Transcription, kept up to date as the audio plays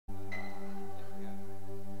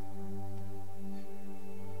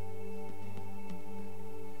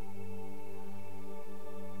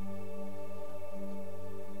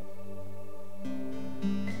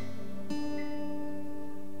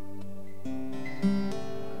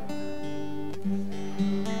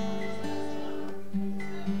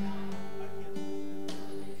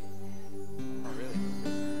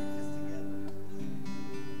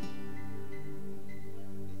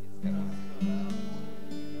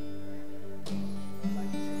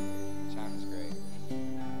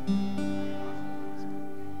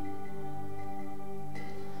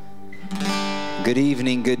Good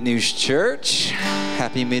evening, Good News Church.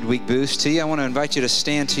 Happy Midweek Boost to you. I want to invite you to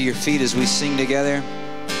stand to your feet as we sing together.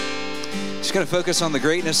 Just going to focus on the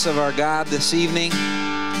greatness of our God this evening.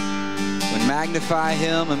 We magnify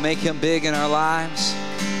Him and make Him big in our lives.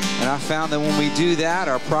 And I found that when we do that,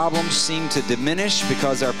 our problems seem to diminish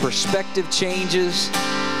because our perspective changes.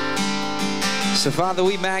 So, Father,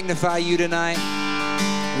 we magnify You tonight.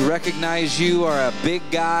 We recognize You are a big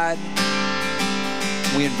God.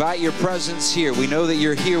 We invite Your presence here. We know that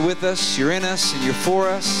You're here with us, You're in us, and You're for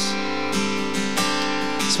us.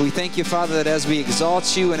 So we thank You, Father, that as we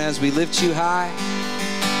exalt You and as we lift You high,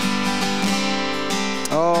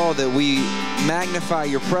 oh, that we magnify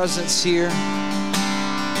Your presence here.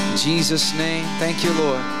 In Jesus' name, thank You,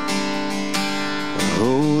 Lord.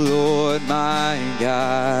 Oh, Lord, my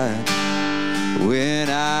God, when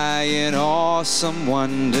I in awesome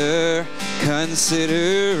wonder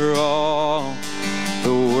consider all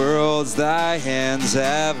the worlds Thy hands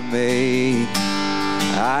have made,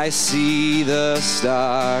 I see the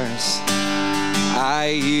stars,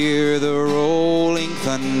 I hear the rolling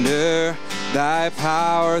thunder, Thy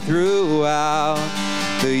power throughout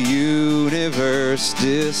the universe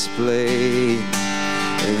display.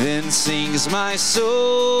 Then sings my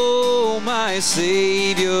soul, my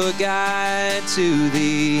Savior God, to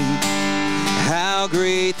Thee. How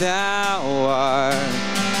great Thou art!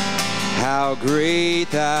 How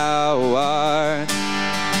great Thou art.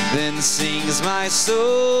 Then sings my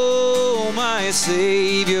soul, my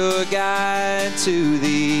Savior God, to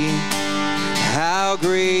Thee. How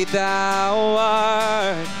great Thou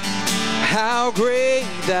art. How great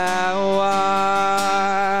Thou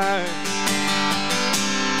art.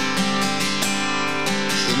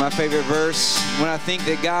 This is my favorite verse. When I think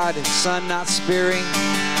that God is Son not sparing,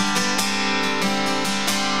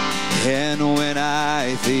 and when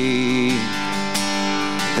I think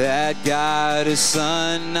that God His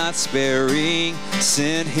Son not sparing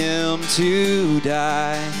sent Him to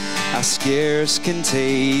die, I scarce can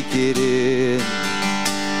take it in,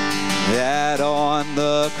 that on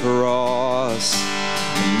the cross,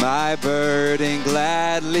 my burden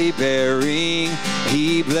gladly bearing,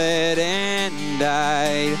 He bled and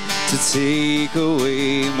died to take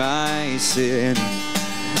away my sin.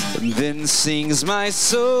 Then sings my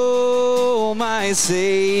soul, my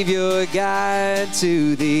Savior God,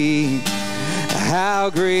 to Thee.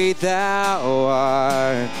 How great Thou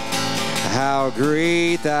art. How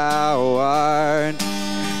great Thou art.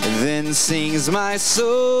 Then sings my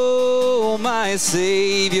soul, my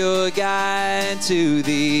Savior God, to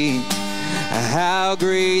Thee. How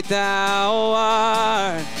great Thou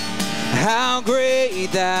art. How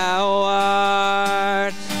great Thou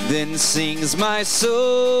art. Then sings my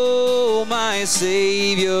soul, my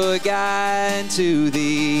Savior God, to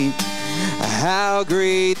Thee. How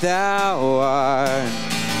great Thou art.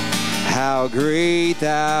 How great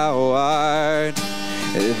Thou art.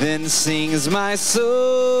 Then sings my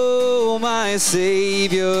soul, my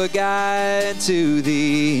Savior God, to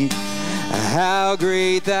Thee. How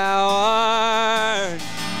great Thou art.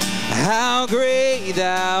 How great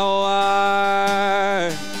Thou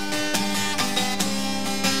art.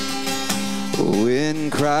 When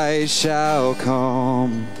Christ shall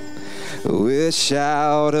come with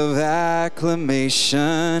shout of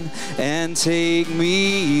acclamation and take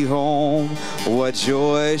me home, what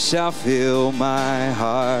joy shall fill my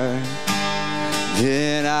heart.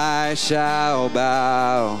 Then I shall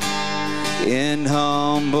bow in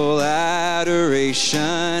humble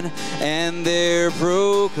adoration and there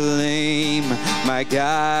proclaim, my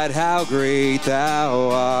God, how great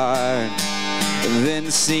Thou art. Then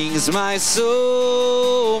sings my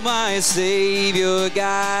soul, my Savior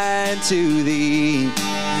God, to Thee.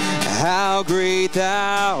 How great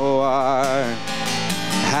Thou art.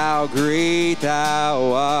 How great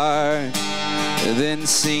Thou art. Then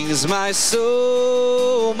sings my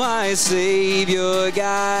soul, my Savior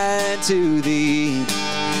God, to Thee.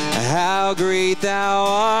 How great Thou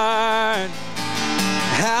art.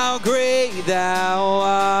 How great Thou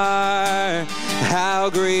art. How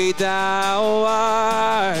great Thou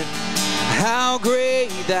art. How great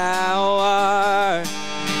Thou art.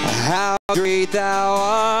 How great Thou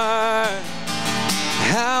art.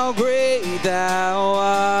 How great Thou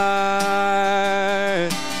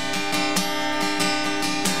art.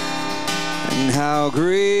 And how great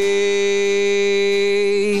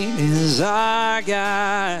is our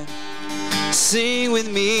God. Sing with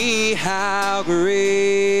me, how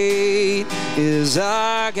great is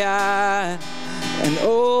our God. And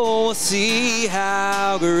oh, we'll see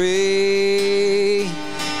how great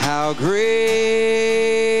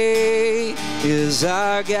is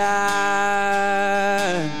our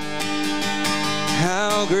God.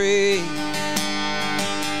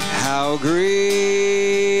 great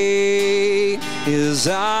is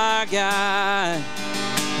our God.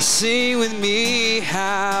 Sing with me,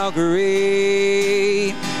 how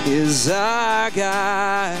great is our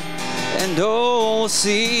God. And oh,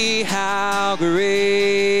 see how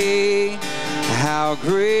great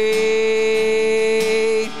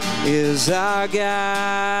is our God.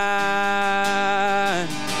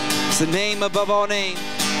 It's the name above all names.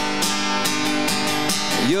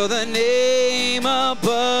 You're the name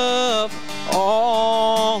above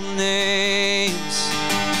all names.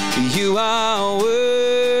 You are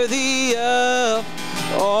worthy of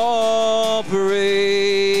all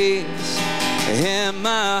praise. And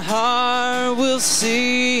my heart will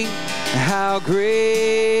sing, how great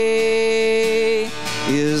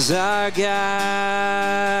is our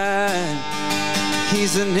God.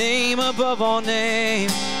 He's the name above all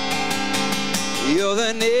names. You're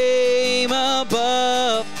the name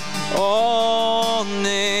above all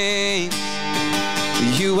names.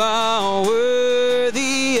 You are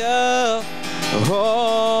worthy of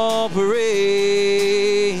all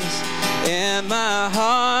praise. And my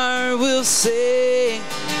heart will sing,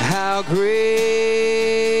 how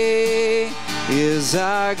great is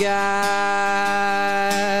our God.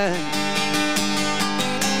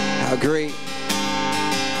 How great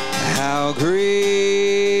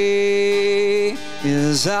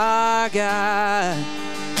is our God.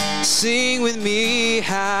 Sing with me,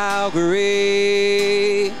 how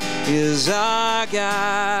great is our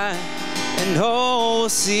God. And oh,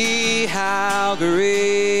 see how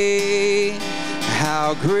great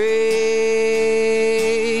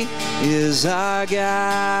is our God.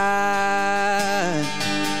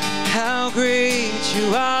 How great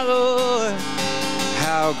you are, Lord.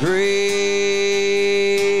 How great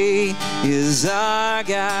is our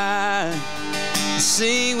God.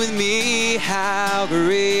 Sing with me, how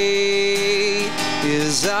great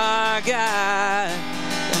is our God.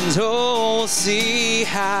 And oh, see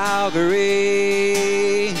how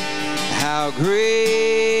great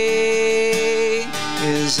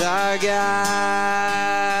is our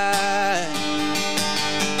God.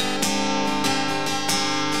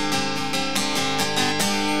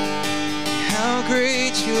 How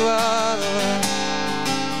great you are, Lord.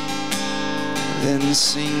 Then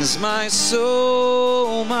sings my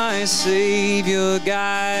soul, my Savior,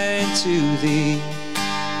 God, to thee.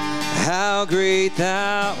 How great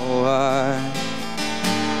thou art,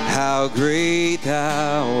 how great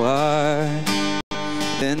thou art.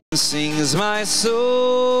 Then sings my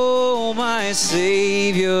soul, my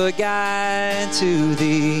Savior, God, to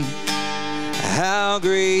thee. How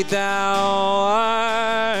great thou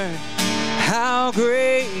art, how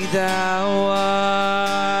great thou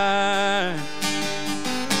art.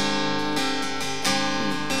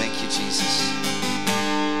 Thank you, Jesus.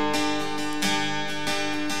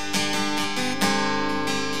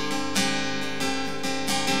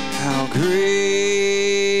 How great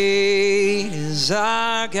is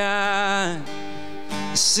our God.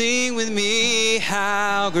 Sing with me,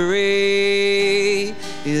 how great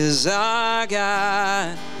is our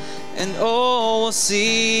God. And oh, we'll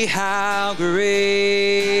see how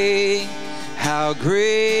great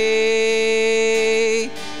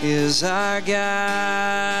is our God.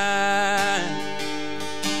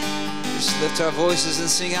 Just lift our voices and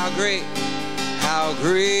sing, how great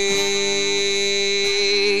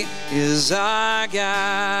is our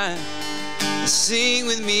God. Sing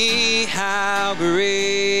with me, how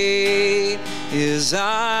great is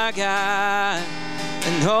our God.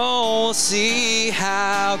 And oh, we'll see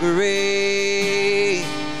how great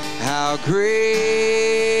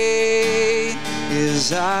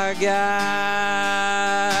is our God.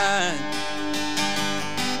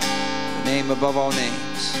 The name above all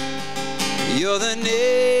names. You're the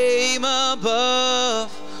name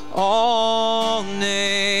above all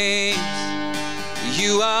names.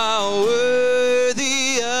 You are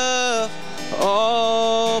worthy of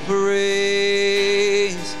all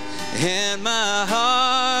praise. And my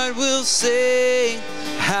heart will sing,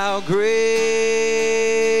 how great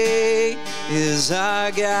is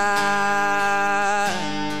our God.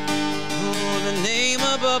 Oh, the name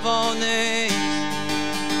above all names.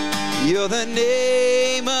 You're the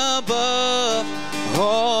name above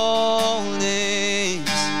all names.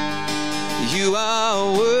 You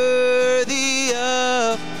are worthy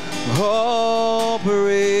of all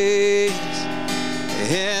praise.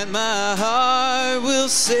 And my heart will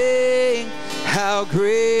sing, how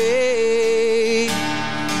great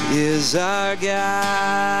is our God.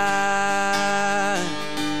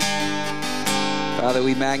 Father,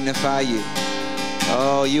 we magnify you.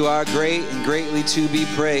 Oh, you are great and greatly to be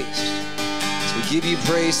praised. So we give you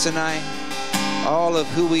praise tonight. all of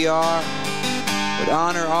who we are, but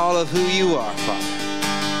honor all of who you are, Father.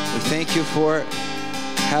 We thank you for it.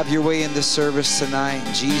 Have your way in this service tonight.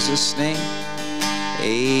 In Jesus' name,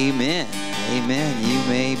 amen. Amen. You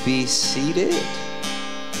may be seated.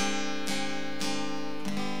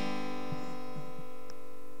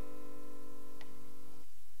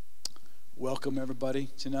 Welcome, everybody,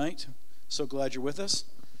 tonight. So glad you're with us.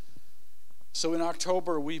 So in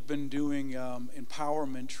October, we've been doing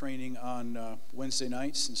empowerment training on Wednesday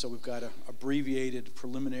nights, and so we've got abbreviated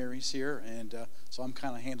preliminaries here, and so I'm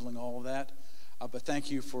kind of handling all of that. But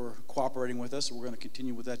thank you for cooperating with us. We're going to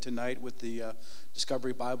continue with that tonight with the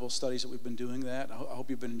Discovery Bible studies that we've been doing that. I hope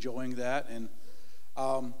you've been enjoying that. And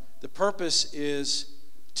the purpose is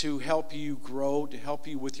to help you grow, to help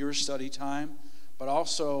you with your study time. But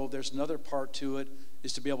also there's another part to it,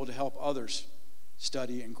 is to be able to help others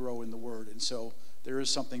study and grow in the Word. And so there is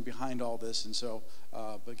something behind all this. And so,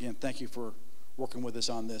 but again, thank you for working with us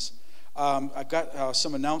on this. I've got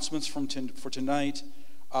some announcements for tonight.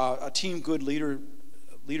 A Team Good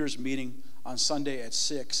leaders meeting on Sunday at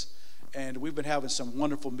 6. And we've been having some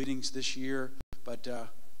wonderful meetings this year, but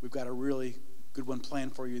we've got a really good one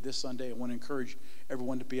planned for you this Sunday. I want to encourage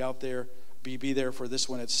everyone to be out there, be there for this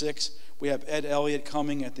one at 6. We have Ed Elliott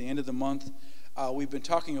coming at the end of the month. We've been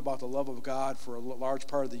talking about the love of God for a large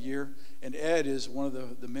part of the year, and Ed is one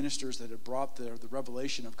of the ministers that have brought the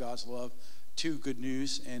revelation of God's love to Good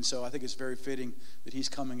News, and so I think it's very fitting that he's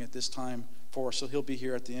coming at this time for us, so he'll be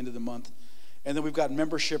here at the end of the month. And then we've got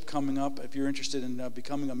membership coming up. If you're interested in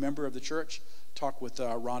becoming a member of the church, talk with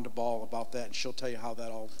Rhonda Ball about that, and she'll tell you how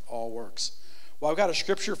that all works. Well, I've got a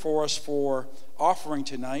scripture for us for offering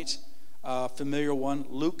tonight, familiar one,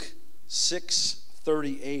 Luke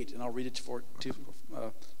 6:38, and I'll read it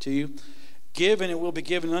to you. Give, and it will be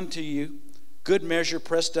given unto you. Good measure,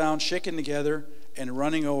 pressed down, shaken together, and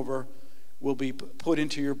running over, will be put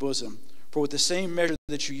into your bosom. For with the same measure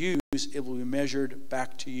that you use, it will be measured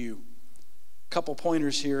back to you. Couple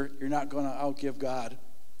pointers here. You're not going to outgive God.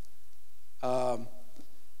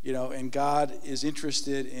 And God is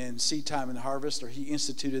interested in seed time and harvest, or he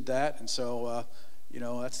instituted that. And so,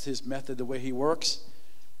 that's his method, the way he works.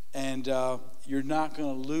 And you're not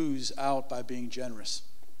going to lose out by being generous.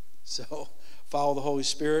 So follow the Holy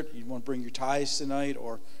Spirit. You want to bring your tithes tonight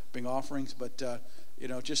or bring offerings, but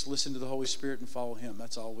just listen to the Holy Spirit and follow him.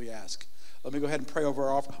 That's all we ask. Let me go ahead and pray over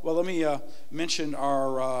our offering. Well, let me mention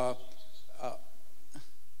our...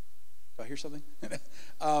 do I hear something?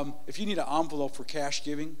 If you need an envelope for cash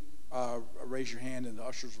giving, raise your hand and the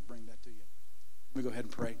ushers will bring that to you. Let me go ahead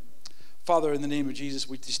and pray. Father, in the name of Jesus,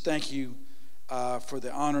 we just thank you for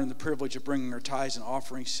the honor and the privilege of bringing our tithes and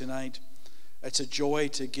offerings tonight. It's a joy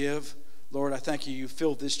to give. Lord, I thank you. You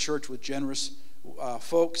filled this church with generous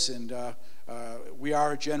folks, and we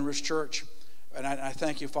are a generous church. And I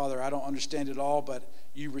thank you, Father. I don't understand it all, but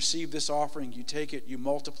you receive this offering, you take it, you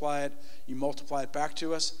multiply it back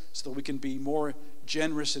to us so that we can be more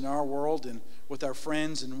generous in our world and with our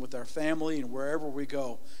friends and with our family and wherever we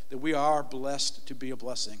go, that we are blessed to be a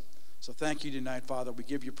blessing. So thank you tonight, Father. We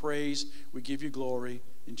give you praise. We give you glory.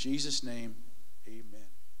 In Jesus' name, amen.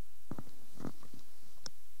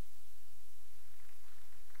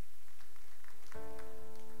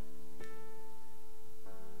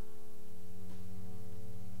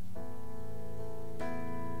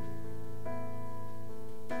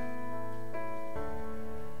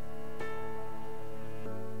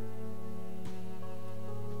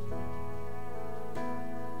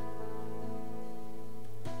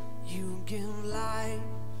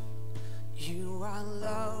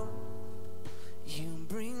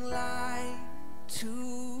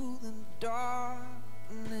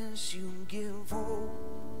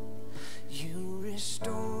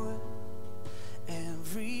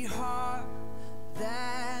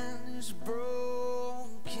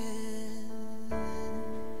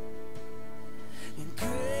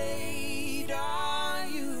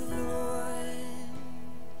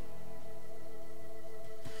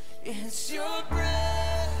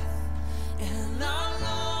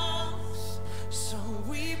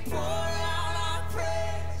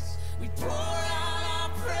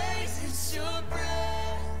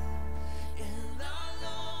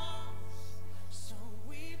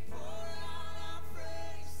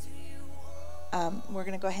 We're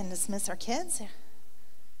going to go ahead and dismiss our kids.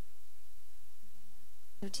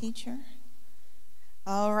 Your teacher.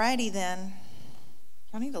 All righty then.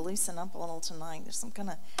 I need to loosen up a little tonight. There's some kind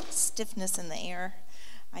of stiffness in the air.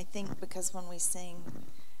 I think because when we sing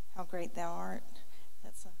How Great Thou Art,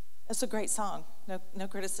 that's a great song. No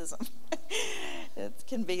criticism. It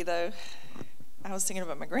can be, though. I was thinking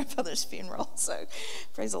about my grandfather's funeral, so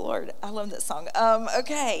praise the Lord. I love that song.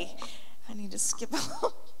 Okay, I need to skip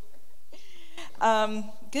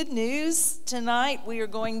along. Good news. Tonight we are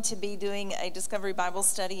going to be doing a Discovery Bible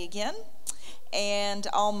study again. And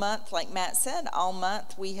all month, like Matt said, all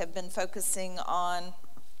month we have been focusing on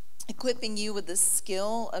equipping you with the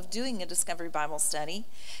skill of doing a Discovery Bible study.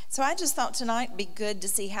 So I just thought tonight would be good to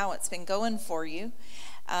see how it's been going for you.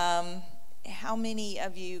 How many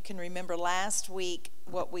of you can remember last week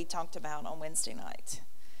what we talked about on Wednesday night?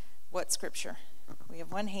 What scripture? We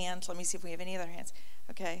have one hand. Let me see if we have any other hands.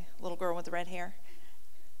 Okay, little girl with the red hair.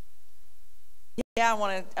 Yeah,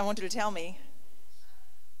 I want you to tell me.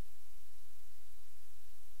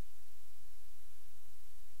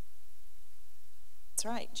 That's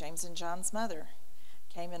right. James and John's mother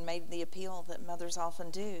came and made the appeal that mothers often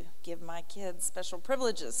do: give my kids special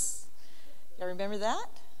privileges. Y'all remember that?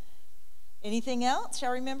 Anything else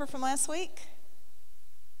y'all remember from last week?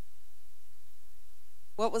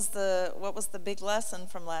 What was the big lesson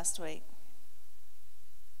from last week?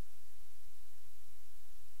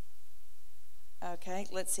 Okay,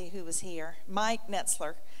 let's see who was here. Mike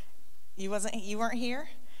Netzler. You weren't here?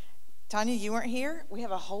 Tanya, you weren't here? We have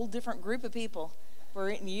a whole different group of people. Were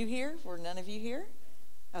you here? Were none of you here?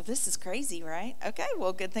 Oh, this is crazy, right? Okay,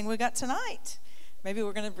 well, good thing we got tonight. Maybe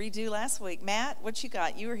we're going to redo last week. Matt, what you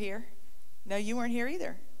got? You were here. No, you weren't here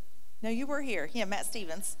either. No, you were here. Yeah, Matt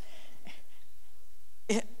Stevens.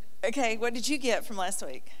 Okay, what did you get from last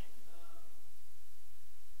week?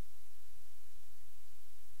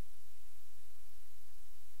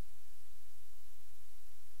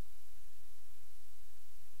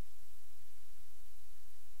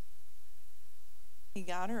 He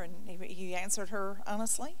got her, and he answered her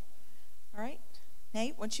honestly. All right.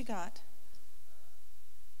 Nate, what you got?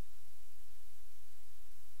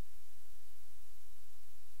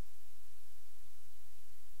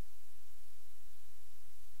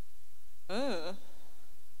 Ooh.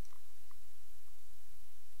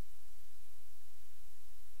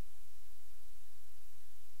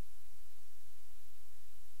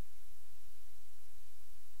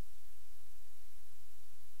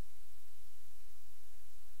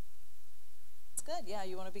 Good. Yeah,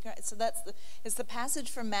 you want to be great. So it's the passage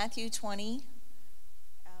from Matthew 20,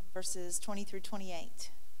 verses 20 through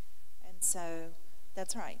 28. And so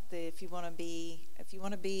that's right. If you want to be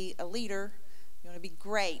a leader, you want to be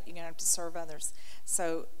great, you're going to have to serve others.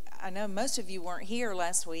 So I know most of you weren't here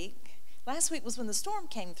last week. Last week was when the storm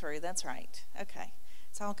came through. That's right. Okay.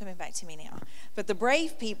 It's all coming back to me now. But the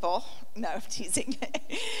brave people, no, I'm teasing.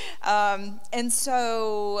 And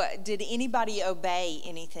so did anybody obey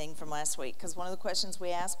anything from last week? Because one of the questions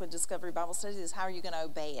we asked with Discovery Bible Studies is, how are you going to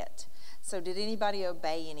obey it? So did anybody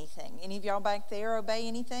obey anything? Any of y'all back there obey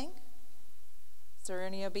anything? Is there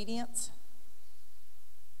any obedience?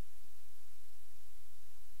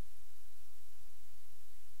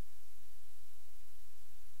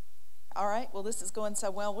 All right, well, this is going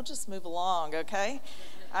so well, we'll just move along, okay?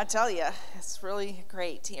 I tell you, it's really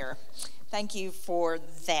great here. Thank you for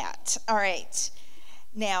that. All right.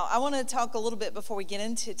 Now, I want to talk a little bit before we get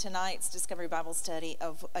into tonight's Discovery Bible Study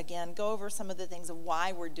go over some of the things of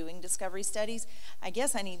why we're doing Discovery Studies. I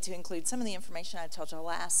guess I need to include some of the information I told you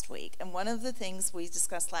last week. And one of the things we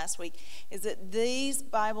discussed last week is that these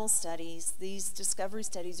Bible studies, these Discovery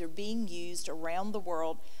Studies, are being used around the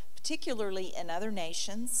world, particularly in other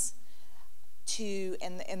nations,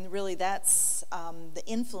 and really that's the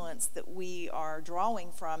influence that we are drawing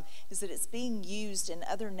from, is that it's being used in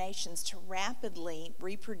other nations to rapidly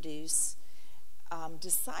reproduce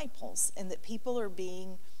disciples, and that people are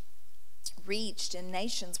being reached in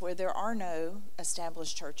nations where there are no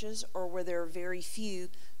established churches or where there are very few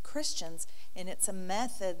Christians. And it's a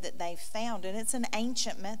method that they found, and it's an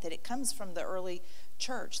ancient method. It comes from the early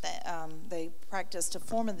church that they practiced a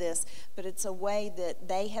form of this, but it's a way that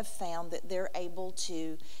they have found that they're able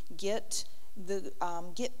to get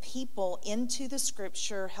people into the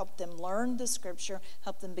Scripture, help them learn the Scripture,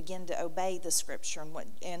 help them begin to obey the Scripture,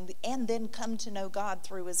 and then come to know God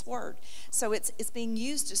through His Word. So it's being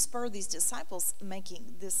used to spur these disciple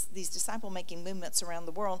making movements around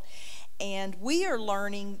the world. And we are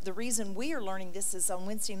learning. The reason we are learning this is on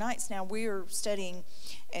Wednesday nights. Now we are studying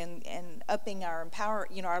and upping our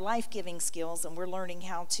our life-giving skills, and we're learning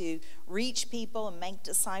how to reach people and make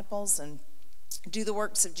disciples and do the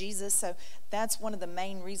works of Jesus. So that's one of the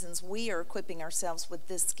main reasons we are equipping ourselves with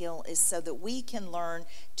this skill, is so that we can learn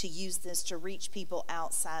to use this to reach people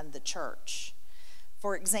outside the church.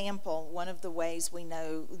 For example, one of the ways we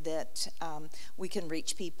know that we can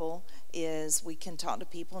reach people is we can talk to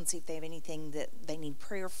people and see if they have anything that they need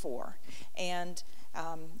prayer for. And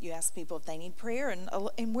You ask people if they need prayer,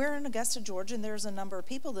 and we're in Augusta, Georgia, and there's a number of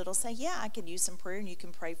people that'll say, yeah, I could use some prayer, and you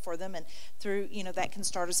can pray for them, and through, that can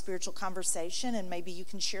start a spiritual conversation, and maybe you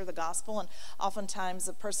can share the gospel, and oftentimes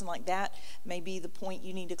a person like that, maybe the point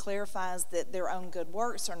you need to clarify is that their own good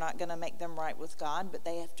works are not going to make them right with God, but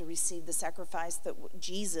they have to receive the sacrifice that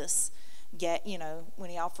Jesus get, when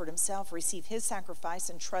he offered himself, receive his sacrifice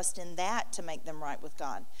and trust in that to make them right with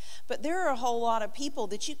God. But there are a whole lot of people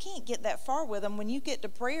that you can't get that far with them. When you get to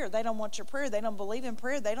prayer, they don't want your prayer. They don't believe in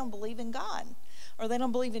prayer. They don't believe in God, or they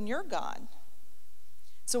don't believe in your God.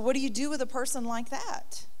 So what do you do with a person like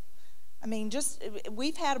that? I mean,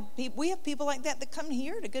 we have people like that come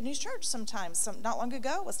here to Good News Church sometimes. Not long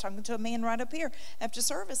ago, I was talking to a man right up here after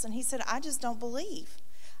service, and he said, I just don't believe.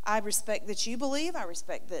 I respect that you believe. I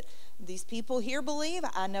respect that these people here believe.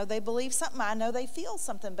 I know they believe something. I know they feel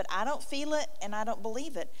something, but I don't feel it and I don't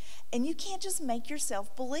believe it. And you can't just make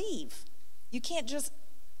yourself believe. You can't just,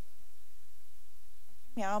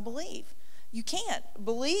 I'll believe. You can't.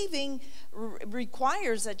 Believing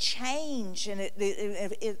requires a change, and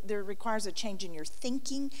there requires a change in your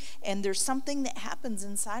thinking, and there's something that happens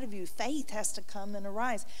inside of you. Faith has to come and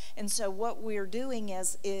arise. And so what we're doing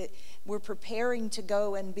is we're preparing to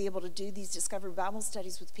go and be able to do these Discovery Bible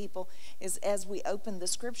studies with people is as we open the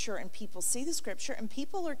Scripture and people see the Scripture, and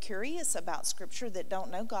people are curious about Scripture that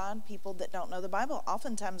don't know God. People that don't know the Bible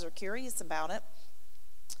oftentimes are curious about it.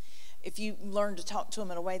 If you learn to talk to them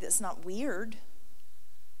in a way that's not weird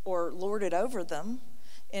or lord it over them.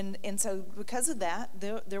 And so because of that,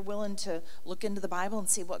 they're willing to look into the Bible and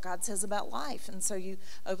see what God says about life. And so you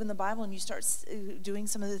open the Bible and you start doing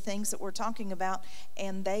some of the things that we're talking about,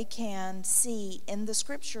 and they can see in the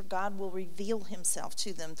Scripture, God will reveal himself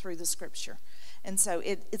to them through the Scripture. And so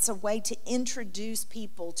it's a way to introduce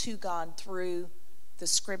people to God through the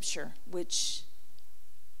Scripture, which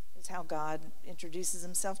is how God introduces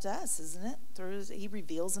himself to us, isn't it? He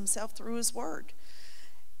reveals himself through his word.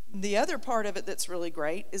 The other part of it that's really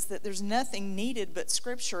great is that there's nothing needed but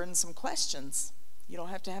Scripture and some questions. You don't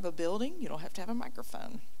have to have a building. You don't have to have a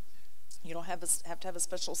microphone. You don't have to have a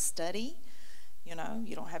special study. You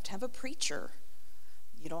don't have to have a preacher.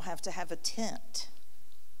 You don't have to have a tent,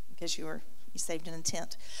 in case you saved an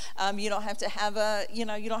intent. You don't have to have you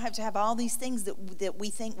don't have to have all these things that we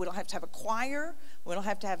think. We don't have to have a choir. We don't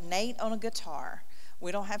have to have Nate on a guitar.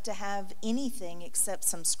 We don't have to have anything except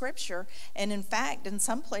some Scripture. And in fact, in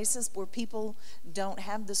some places where people don't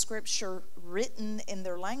have the Scripture written in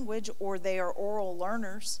their language, or they are oral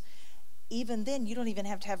learners, even then you don't even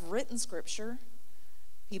have to have written Scripture.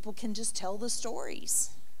 People can just tell the stories.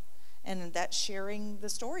 And that's sharing the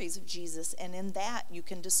stories of Jesus. And in that, you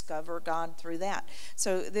can discover God through that.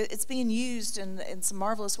 So it's being used in some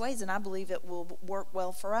marvelous ways. And I believe it will work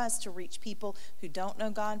well for us to reach people who don't know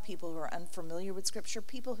God, people who are unfamiliar with Scripture,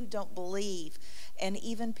 people who don't believe, and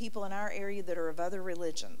even people in our area that are of other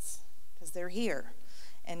religions, because they're here.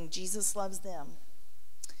 And Jesus loves them.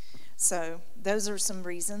 So those are some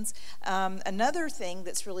reasons. Another thing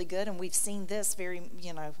that's really good, and we've seen this very,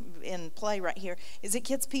 in play right here, is it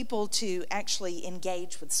gets people to actually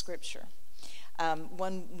engage with Scripture.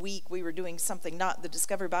 One week we were doing something, not the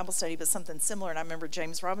Discovery Bible Study, but something similar, and I remember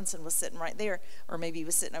James Robinson was sitting right there, or maybe he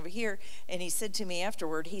was sitting over here, and he said to me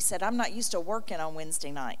afterward, he said, I'm not used to working on Wednesday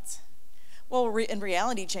nights. Well, in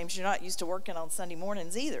reality, James, you're not used to working on Sunday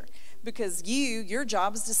mornings either, because your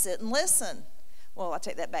job is to sit and listen. Well, I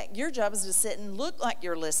take that back. Your job is to sit and look like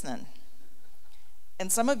you're listening.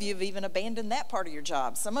 And some of you have even abandoned that part of your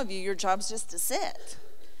job. Some of you, your job's just to sit.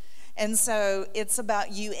 And so it's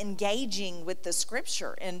about you engaging with the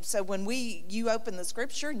Scripture. And so when you open the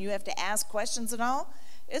Scripture and you have to ask questions and all,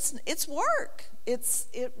 it's work. It's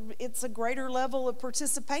a greater level of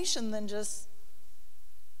participation than just,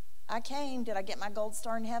 I came. Did I get my gold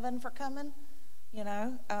star in heaven for coming?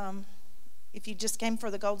 If you just came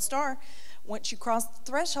for the gold star, once you cross the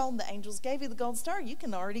threshold, the angels gave you the gold star, you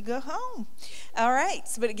can already go home. All right,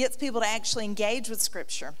 but it gets people to actually engage with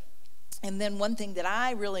Scripture. And then one thing that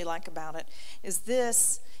I really like about it is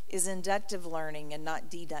this is inductive learning and not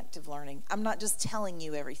deductive learning. I'm not just telling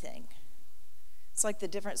you everything. It's like the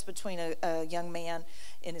difference between a young man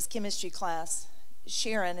in his chemistry class.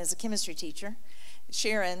 Sharon is a chemistry teacher.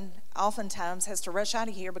 Sharon oftentimes has to rush out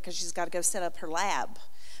of here because she's got to go set up her lab,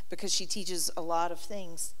 because she teaches a lot of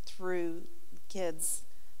things through kids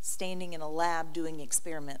standing in a lab doing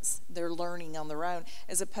experiments. They're learning on their own,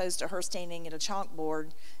 as opposed to her standing at a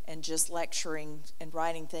chalkboard and just lecturing and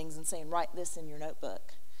writing things and saying, write this in your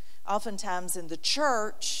notebook. Oftentimes in the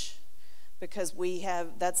church, because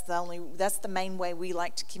that's the main way we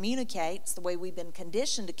like to communicate. It's the way we've been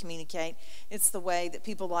conditioned to communicate. It's the way that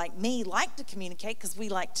people like me like to communicate, because we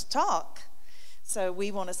like to talk. So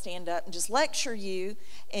we want to stand up and just lecture you,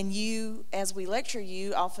 and you, as we lecture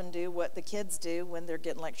you, often do what the kids do when they're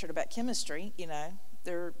getting lectured about chemistry.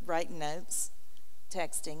 They're writing notes,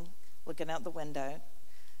 texting, looking out the window,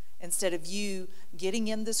 instead of you getting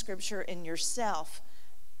in the scripture and yourself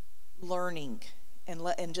learning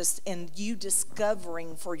and you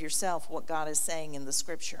discovering for yourself what God is saying in the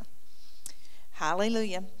scripture.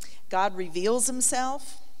 Hallelujah. God reveals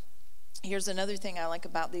himself. Here's another thing I like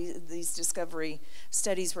about these discovery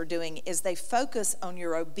studies we're doing, is they focus on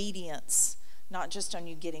your obedience, not just on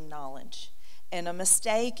you getting knowledge. And a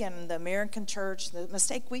mistake in the American church, the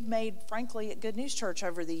mistake we've made, frankly, at Good News Church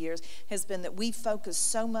over the years, has been that we focus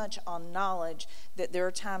so much on knowledge that there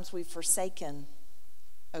are times we've forsaken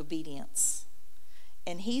obedience.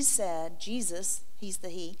 And he said, Jesus, he's the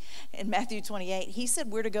he, in Matthew 28, he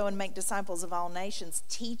said we're to go and make disciples of all nations,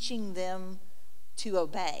 teaching them to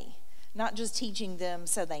obey. Not just teaching them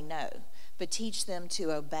so they know, but teach them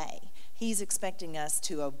to obey. He's expecting us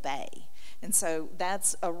to obey. And so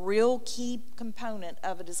that's a real key component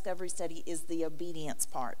of a discovery study, is the obedience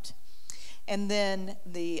part. And then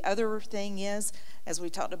the other thing is, as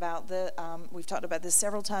we've talked about this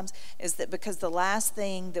several times, is that because the last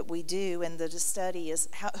thing that we do in the study is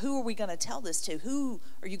who are we going to tell this to? Who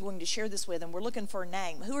are you going to share this with? And we're looking for a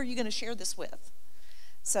name. Who are you going to share this with?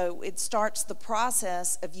 So it starts the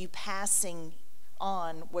process of you passing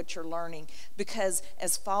on what you're learning, because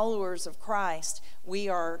as followers of Christ, we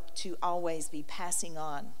are to always be passing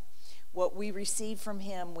on. What we receive from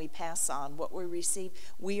him, we pass on. What we receive,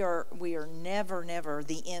 we are never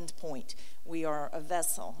the end point. We are a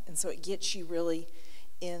vessel. And so it gets you really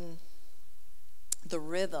in the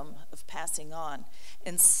rhythm of passing on.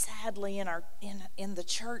 And sadly, in the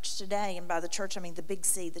church today, and by the church I mean the big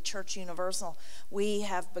C, the church universal, we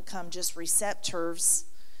have become just receptors,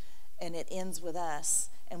 and it ends with us,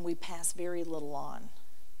 and we pass very little on.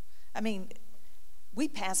 I mean, we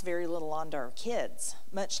pass very little on to our kids,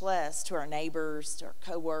 much less to our neighbors, to our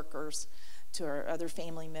coworkers, to our other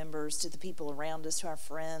family members, to the people around us, to our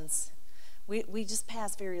friends. We just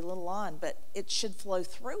pass very little on, but it should flow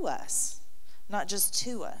through us, not just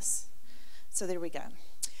to us. So there we go.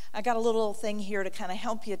 I got a little thing here to kind of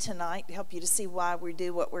help you tonight, to help you to see why we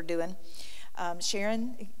do what we're doing.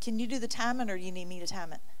 Sharon, can you do the timing, or do you need me to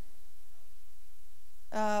time it?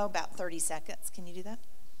 About 30 seconds. Can you do that?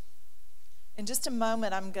 In just a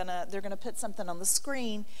moment, they're gonna put something on the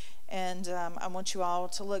screen, and I want you all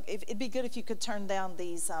to look. It'd be good if you could turn down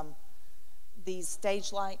these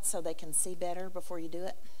stage lights so they can see better before you do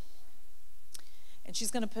it. And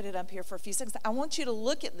she's going to put it up here for a few seconds. I want you to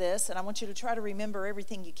look at this, and I want you to try to remember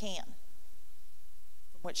everything you can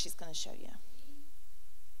from what she's going to show you.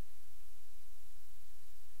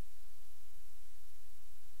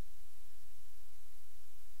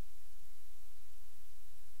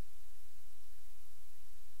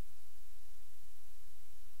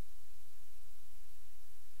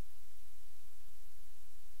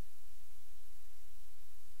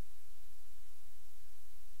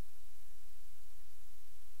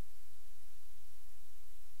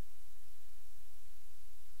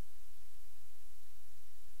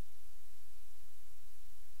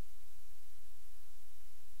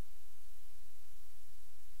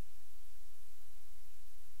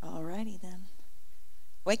 Then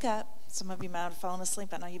wake up. Some of you might have fallen asleep.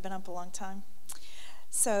 I know you've been up a long time.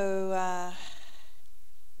 So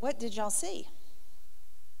what did y'all see?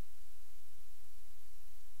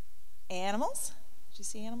 Animals? Did you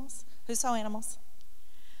see animals? Who saw animals?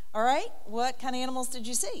 All right. What kind of animals did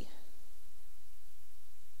you see?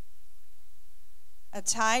 A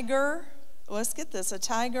tiger. Let's get this. A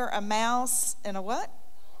tiger, a mouse, and a what?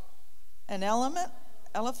 An elephant,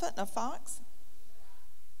 and a fox.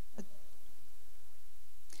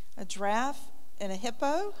 A giraffe and a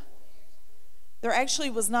hippo. There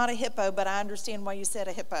actually was not a hippo, but I understand why you said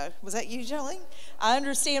a hippo. Was that you, Jolene? I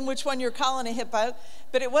understand which one you're calling a hippo,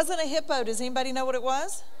 but it wasn't a hippo. Does anybody know what it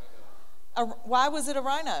was? Why was it a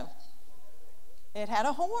rhino? It had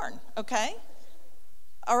a horn. Okay.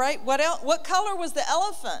 All right. What else? What color was the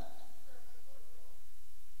elephant?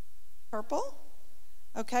 Purple.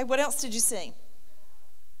 Okay. What else did you see?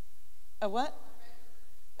 A what?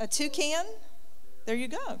 A toucan. There you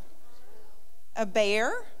go. A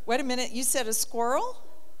bear. Wait a minute, you said a squirrel?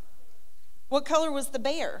 What color was the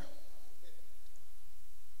bear?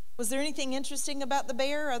 Was there anything interesting about the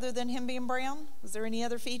bear other than him being brown? Was there any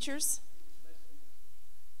other features?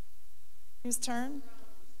 Whose turn?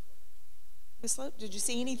 Did you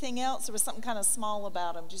see anything else? There was something kind of small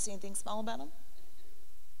about him. Did you see anything small about him?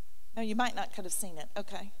 No, you might not could have seen it.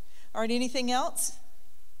 Okay. All right, anything else?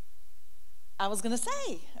 I was going to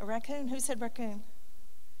say a raccoon. Who said raccoon?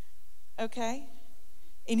 Okay.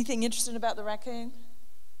 Anything interesting about the raccoon?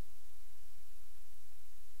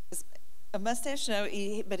 A mustache? No,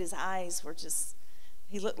 but his eyes were just,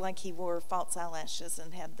 he looked like he wore false eyelashes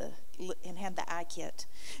and had the eye kit.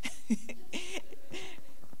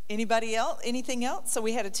 Anybody else? Anything else? So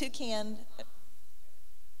we had a toucan,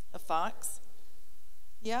 a fox.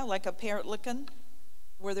 Yeah, like a parrot looking.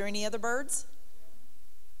 Were there any other birds?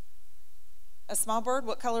 A small bird?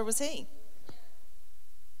 What color was he?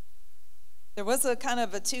 There was a kind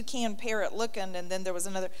of a toucan parrot looking, and then there was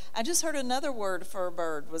another. I just heard another word for a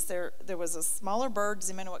bird. There was a smaller bird. Does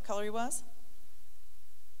anybody know what color he was?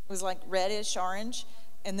 It was like reddish, orange.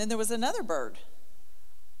 And then there was another bird.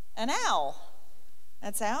 An owl.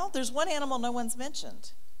 That's owl? There's one animal no one's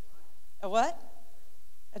mentioned. A what?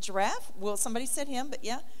 A giraffe? Well, somebody said him, but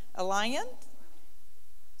yeah. A lion?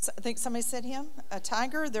 I think somebody said him. A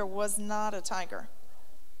tiger? There was not a tiger.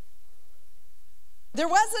 There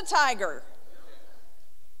was a tiger.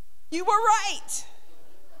 You were right.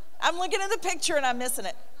 I'm looking at the picture and I'm missing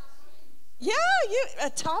it. Yeah,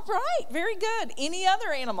 top right. Very good. Any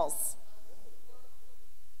other animals?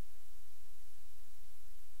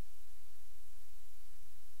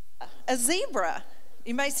 A zebra.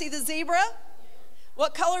 You may see the zebra.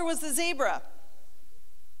 What color was the zebra?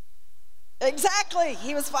 Exactly.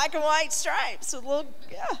 He was black and white stripes.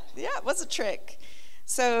 Yeah, it was a trick.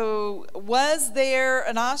 So, was there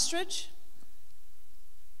an ostrich?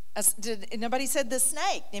 Nobody said the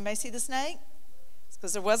snake. Anybody see the snake? It's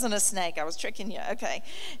because there wasn't a snake. I was tricking you. Okay.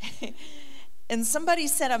 And somebody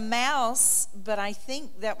said a mouse, but I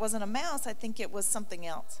think that wasn't a mouse. I think it was something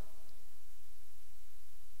else.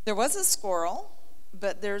 There was a squirrel,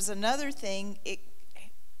 but there's another thing. I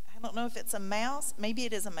don't know if it's a mouse. Maybe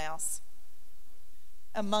it is a mouse.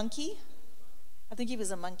 A monkey? I think he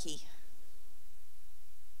was a monkey.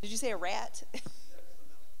 Did you say a rat?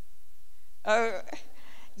 Oh,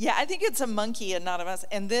 yeah, I think it's a monkey and not a mouse.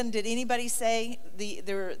 And then did anybody say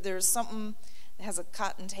there's something that has a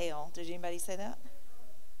cotton tail? Did anybody say that?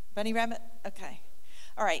 Bunny rabbit? Okay.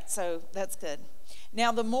 All right, so that's good.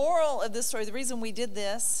 Now, the moral of this story, the reason we did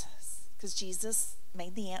this, because Jesus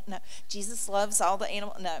made Jesus loves all the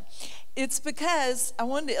animals. No, it's because I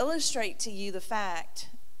wanted to illustrate to you the fact,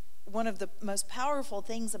 one of the most powerful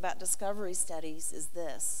things about discovery studies is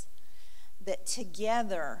this, that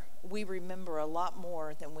together we remember a lot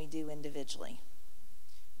more than we do individually.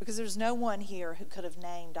 Because there's no one here who could have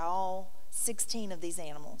named all 16 of these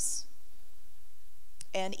animals.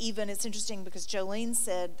 And even, it's interesting because Jolene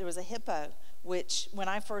said there was a hippo, which when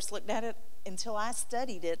I first looked at it, until I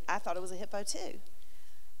studied it, I thought it was a hippo too.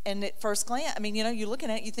 And at first glance, I mean, you're looking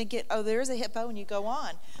at it, you think there's a hippo, and you go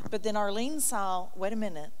on. But then Arlene saw, wait a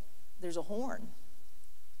minute, there's a horn.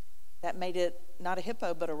 That made it not a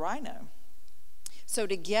hippo, but a rhino. So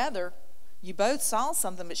together, you both saw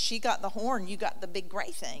something, but she got the horn, you got the big gray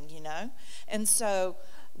thing, And so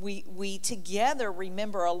we together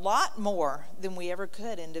remember a lot more than we ever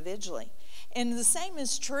could individually. And the same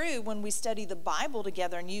is true when we study the Bible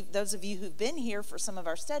together. And those of you who've been here for some of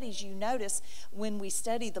our studies, you notice when we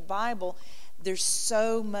study the Bible, there's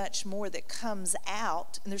so much more that comes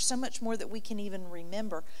out, and there's so much more that we can even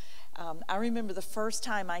remember. I remember the first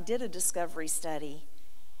time I did a discovery study,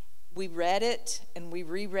 we read it and we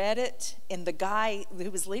reread it, and the guy who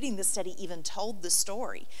was leading the study even told the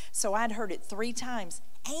story. So I'd heard it 3 times,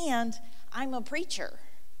 and I'm a preacher.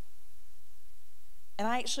 And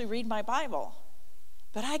I actually read my Bible,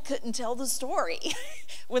 but I couldn't tell the story.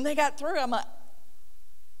 When they got through, I'm like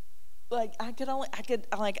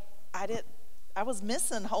I was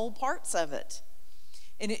missing whole parts of it.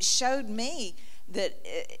 And it showed me that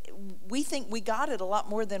we think we got it a lot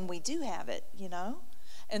more than we do have it,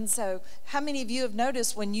 And so how many of you have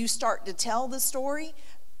noticed when you start to tell the story,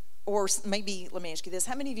 or maybe, let me ask you this,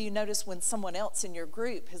 how many of you notice when someone else in your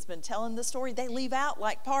group has been telling the story, they leave out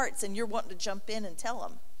like parts and you're wanting to jump in and tell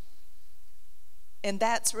them? And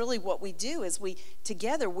that's really what we do, is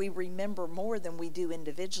together we remember more than we do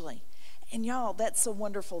individually. And y'all, that's a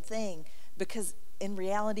wonderful thing, because in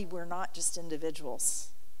reality, we're not just individuals.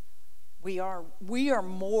 We are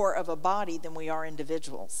more of a body than we are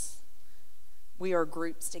individuals. We are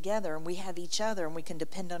groups together, and we have each other, and we can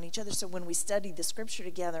depend on each other. So when we study the scripture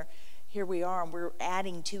together, here we are, and we're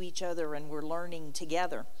adding to each other, and we're learning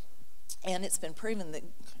together. And it's been proven that,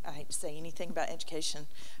 I hate to say anything about education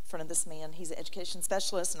in front of this man. He's an education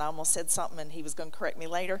specialist, and I almost said something, and he was going to correct me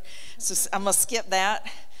later. So I'm going to skip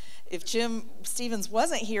that. If Jim Stevens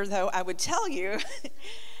wasn't here, though, I would tell you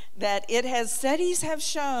that studies have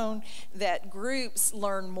shown that groups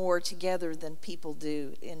learn more together than people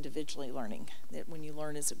do individually learning. That when you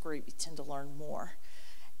learn as a group, you tend to learn more.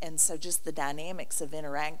 And so just the dynamics of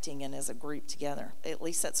interacting and as a group together. At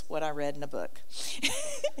least that's what I read in a book.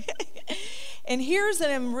 And here's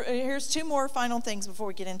two more final things before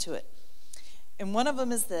we get into it. And one of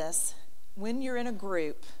them is this. When you're in a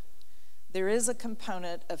group, there is a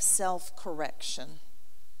component of self-correction.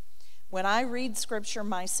 When I read Scripture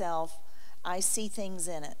myself, I see things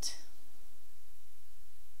in it.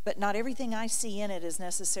 But not everything I see in it is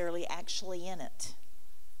necessarily actually in it.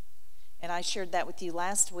 And I shared that with you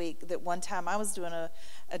last week, that one time I was doing a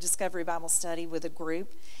Discovery Bible study with a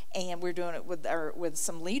group, and we're doing it with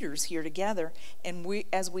some leaders here together. And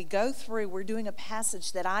as we go through, we're doing a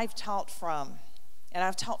passage that I've taught from. And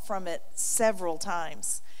I've taught from it several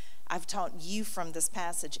times. I've taught you from this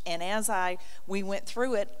passage. And as we went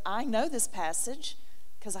through it, I know this passage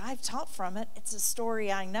because I've taught from it. It's a story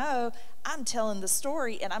I know. I'm telling the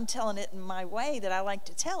story, and I'm telling it in my way that I like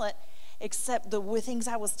to tell it. Except the things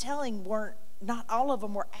I was telling not all of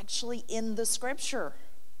them were actually in the Scripture.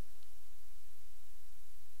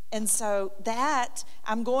 And so that,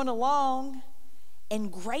 I'm going along,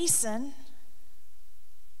 and Grayson,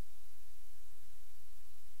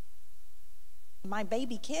 my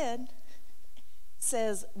baby kid,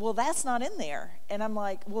 says, well, that's not in there. And I'm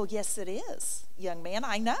like, well, yes, it is, young man,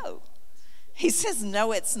 I know. He says,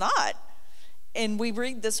 no, it's not. And we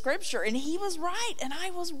read the Scripture, and he was right, and I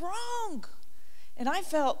was wrong. And I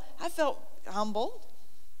felt humbled,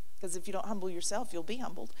 because if you don't humble yourself, you'll be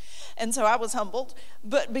humbled. And so I was humbled.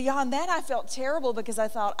 But beyond that, I felt terrible because I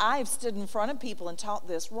thought I've stood in front of people and taught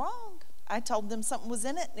this wrong. I told them something was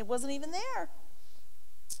in it, and it wasn't even there.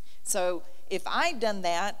 So if I've done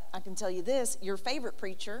that, I can tell you this, your favorite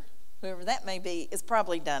preacher, whoever that may be, has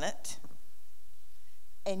probably done it.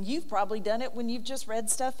 And you've probably done it when you've just read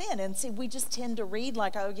stuff in. And see, we just tend to read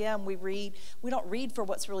like, oh yeah, and we don't read for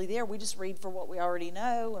what's really there. We just read for what we already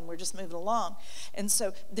know, and we're just moving along. And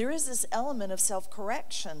so there is this element of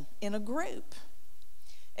self-correction in a group.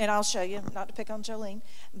 And I'll show you, not to pick on Jolene,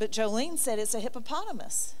 but Jolene said it's a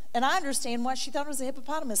hippopotamus. And I understand why she thought it was a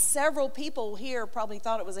hippopotamus. Several people here probably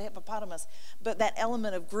thought it was a hippopotamus. But that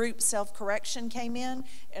element of group self-correction came in,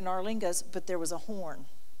 and Arlene goes, but there was a horn.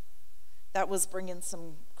 That was bringing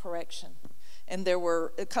some correction. And there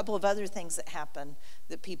were a couple of other things that happened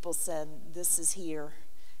that people said, this is here,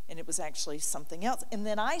 and it was actually something else. And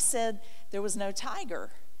then I said there was no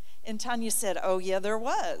tiger. And Tanya said, oh, yeah, there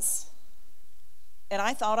was. And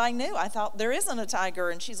I thought I knew. I thought there isn't a tiger.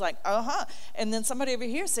 And she's like, uh-huh. And then somebody over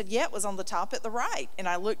here said, yeah, it was on the top at the right. And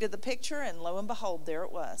I looked at the picture, and lo and behold, there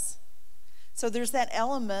it was. So there's that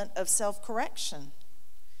element of self-correction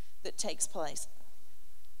that takes place.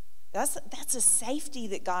 That's a safety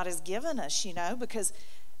that God has given us, because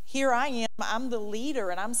here I am, I'm the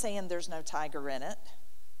leader, and I'm saying there's no tiger in it.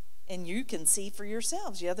 And you can see for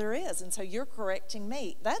yourselves, yeah, there is. And so you're correcting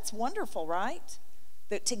me. That's wonderful, right?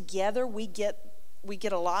 That together we get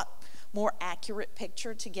a lot more accurate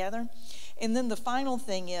picture together. And then the final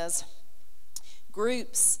thing is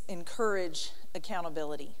groups encourage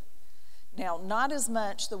accountability. Now, not as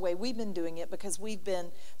much the way we've been doing it, because we've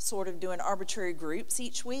been sort of doing arbitrary groups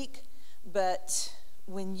each week, but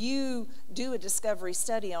when you do a discovery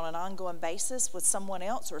study on an ongoing basis with someone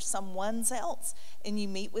else or someone's else, and you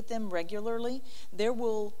meet with them regularly, there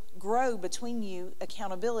will grow between you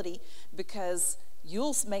accountability, because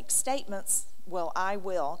you'll make statements, well, I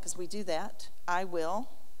will, because we do that, I will.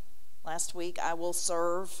 Last week, I will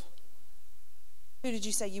serve. Who did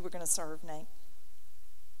you say you were going to serve, Nate?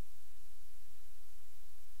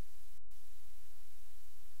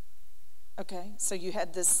 Okay, so you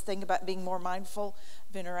had this thing about being more mindful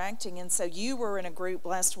of interacting, and so you were in a group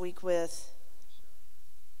last week with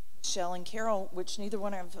Michelle and Carol, which neither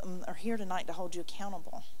one of them are here tonight to hold you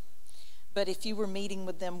accountable. But if you were meeting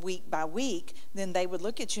with them week by week, then they would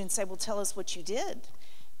look at you and say, well, tell us what you did.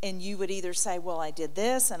 And you would either say, well, I did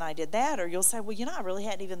this and I did that, or you'll say, well, I really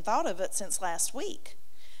hadn't even thought of it since last week.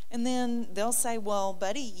 And then they'll say, well,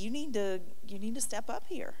 buddy, you need to step up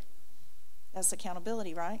here. That's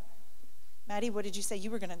accountability, right? Maddie, what did you say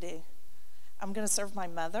you were going to do? I'm going to serve my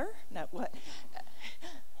mother? No, what?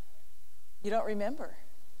 You don't remember.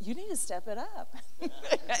 You need to step it up.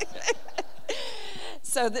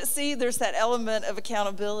 So there's that element of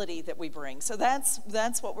accountability that we bring. So that's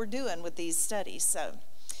what we're doing with these studies. So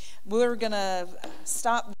we're going to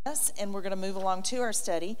stop this, and we're going to move along to our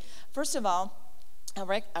study. First of all,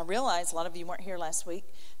 I realize a lot of you weren't here last week.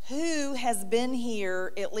 Who has been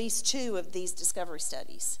here at least 2 of these discovery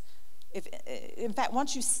studies? In fact, why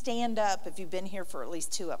don't you stand up if you've been here for at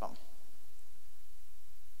least 2 of them?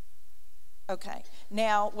 Okay.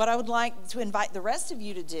 Now, what I would like to invite the rest of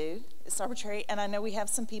you to do, it's arbitrary, and I know we have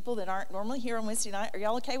some people that aren't normally here on Wednesday night. Are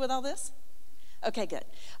y'all okay with all this? Okay, good.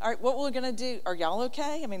 All right, what we're going to do, are y'all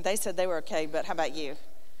okay? I mean, they said they were okay, but how about you?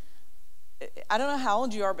 I don't know how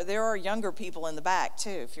old you are, but there are younger people in the back, too,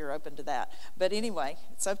 if you're open to that. But anyway,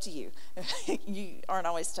 it's up to you. You aren't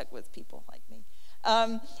always stuck with people like me.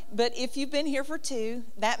 But if you've been here for 2,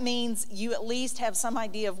 that means you at least have some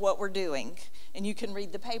idea of what we're doing, and you can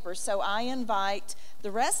read the paper. So I invite the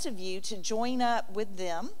rest of you to join up with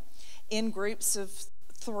them in groups of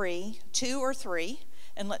 3, 2 or 3,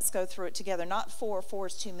 and let's go through it together. Not 4, 4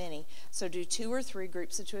 is too many. So do 2 or 3,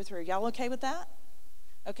 groups of 2 or 3. Y'all okay with that?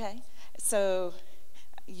 Okay. So,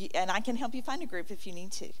 and I can help you find a group if you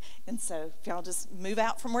need to. And so if y'all just move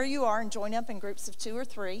out from where you are and join up in groups of 2 or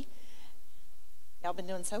 3. Y'all been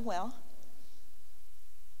doing so well.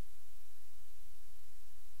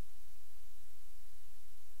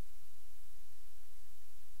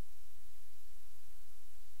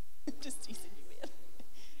 Just teasing you, man.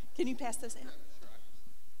 Can you pass those out?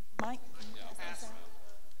 Mike, can you pass those out?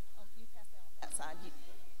 Oh, you pass out on that side.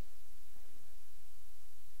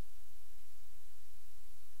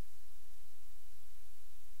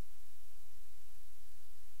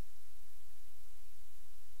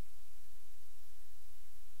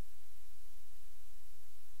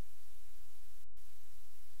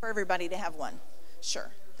 For everybody to have one. Sure,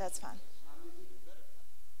 that's fine.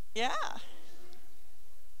 Yeah.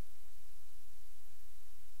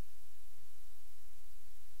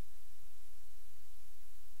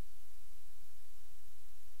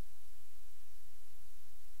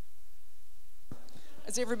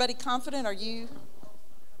 Is everybody confident? Are you?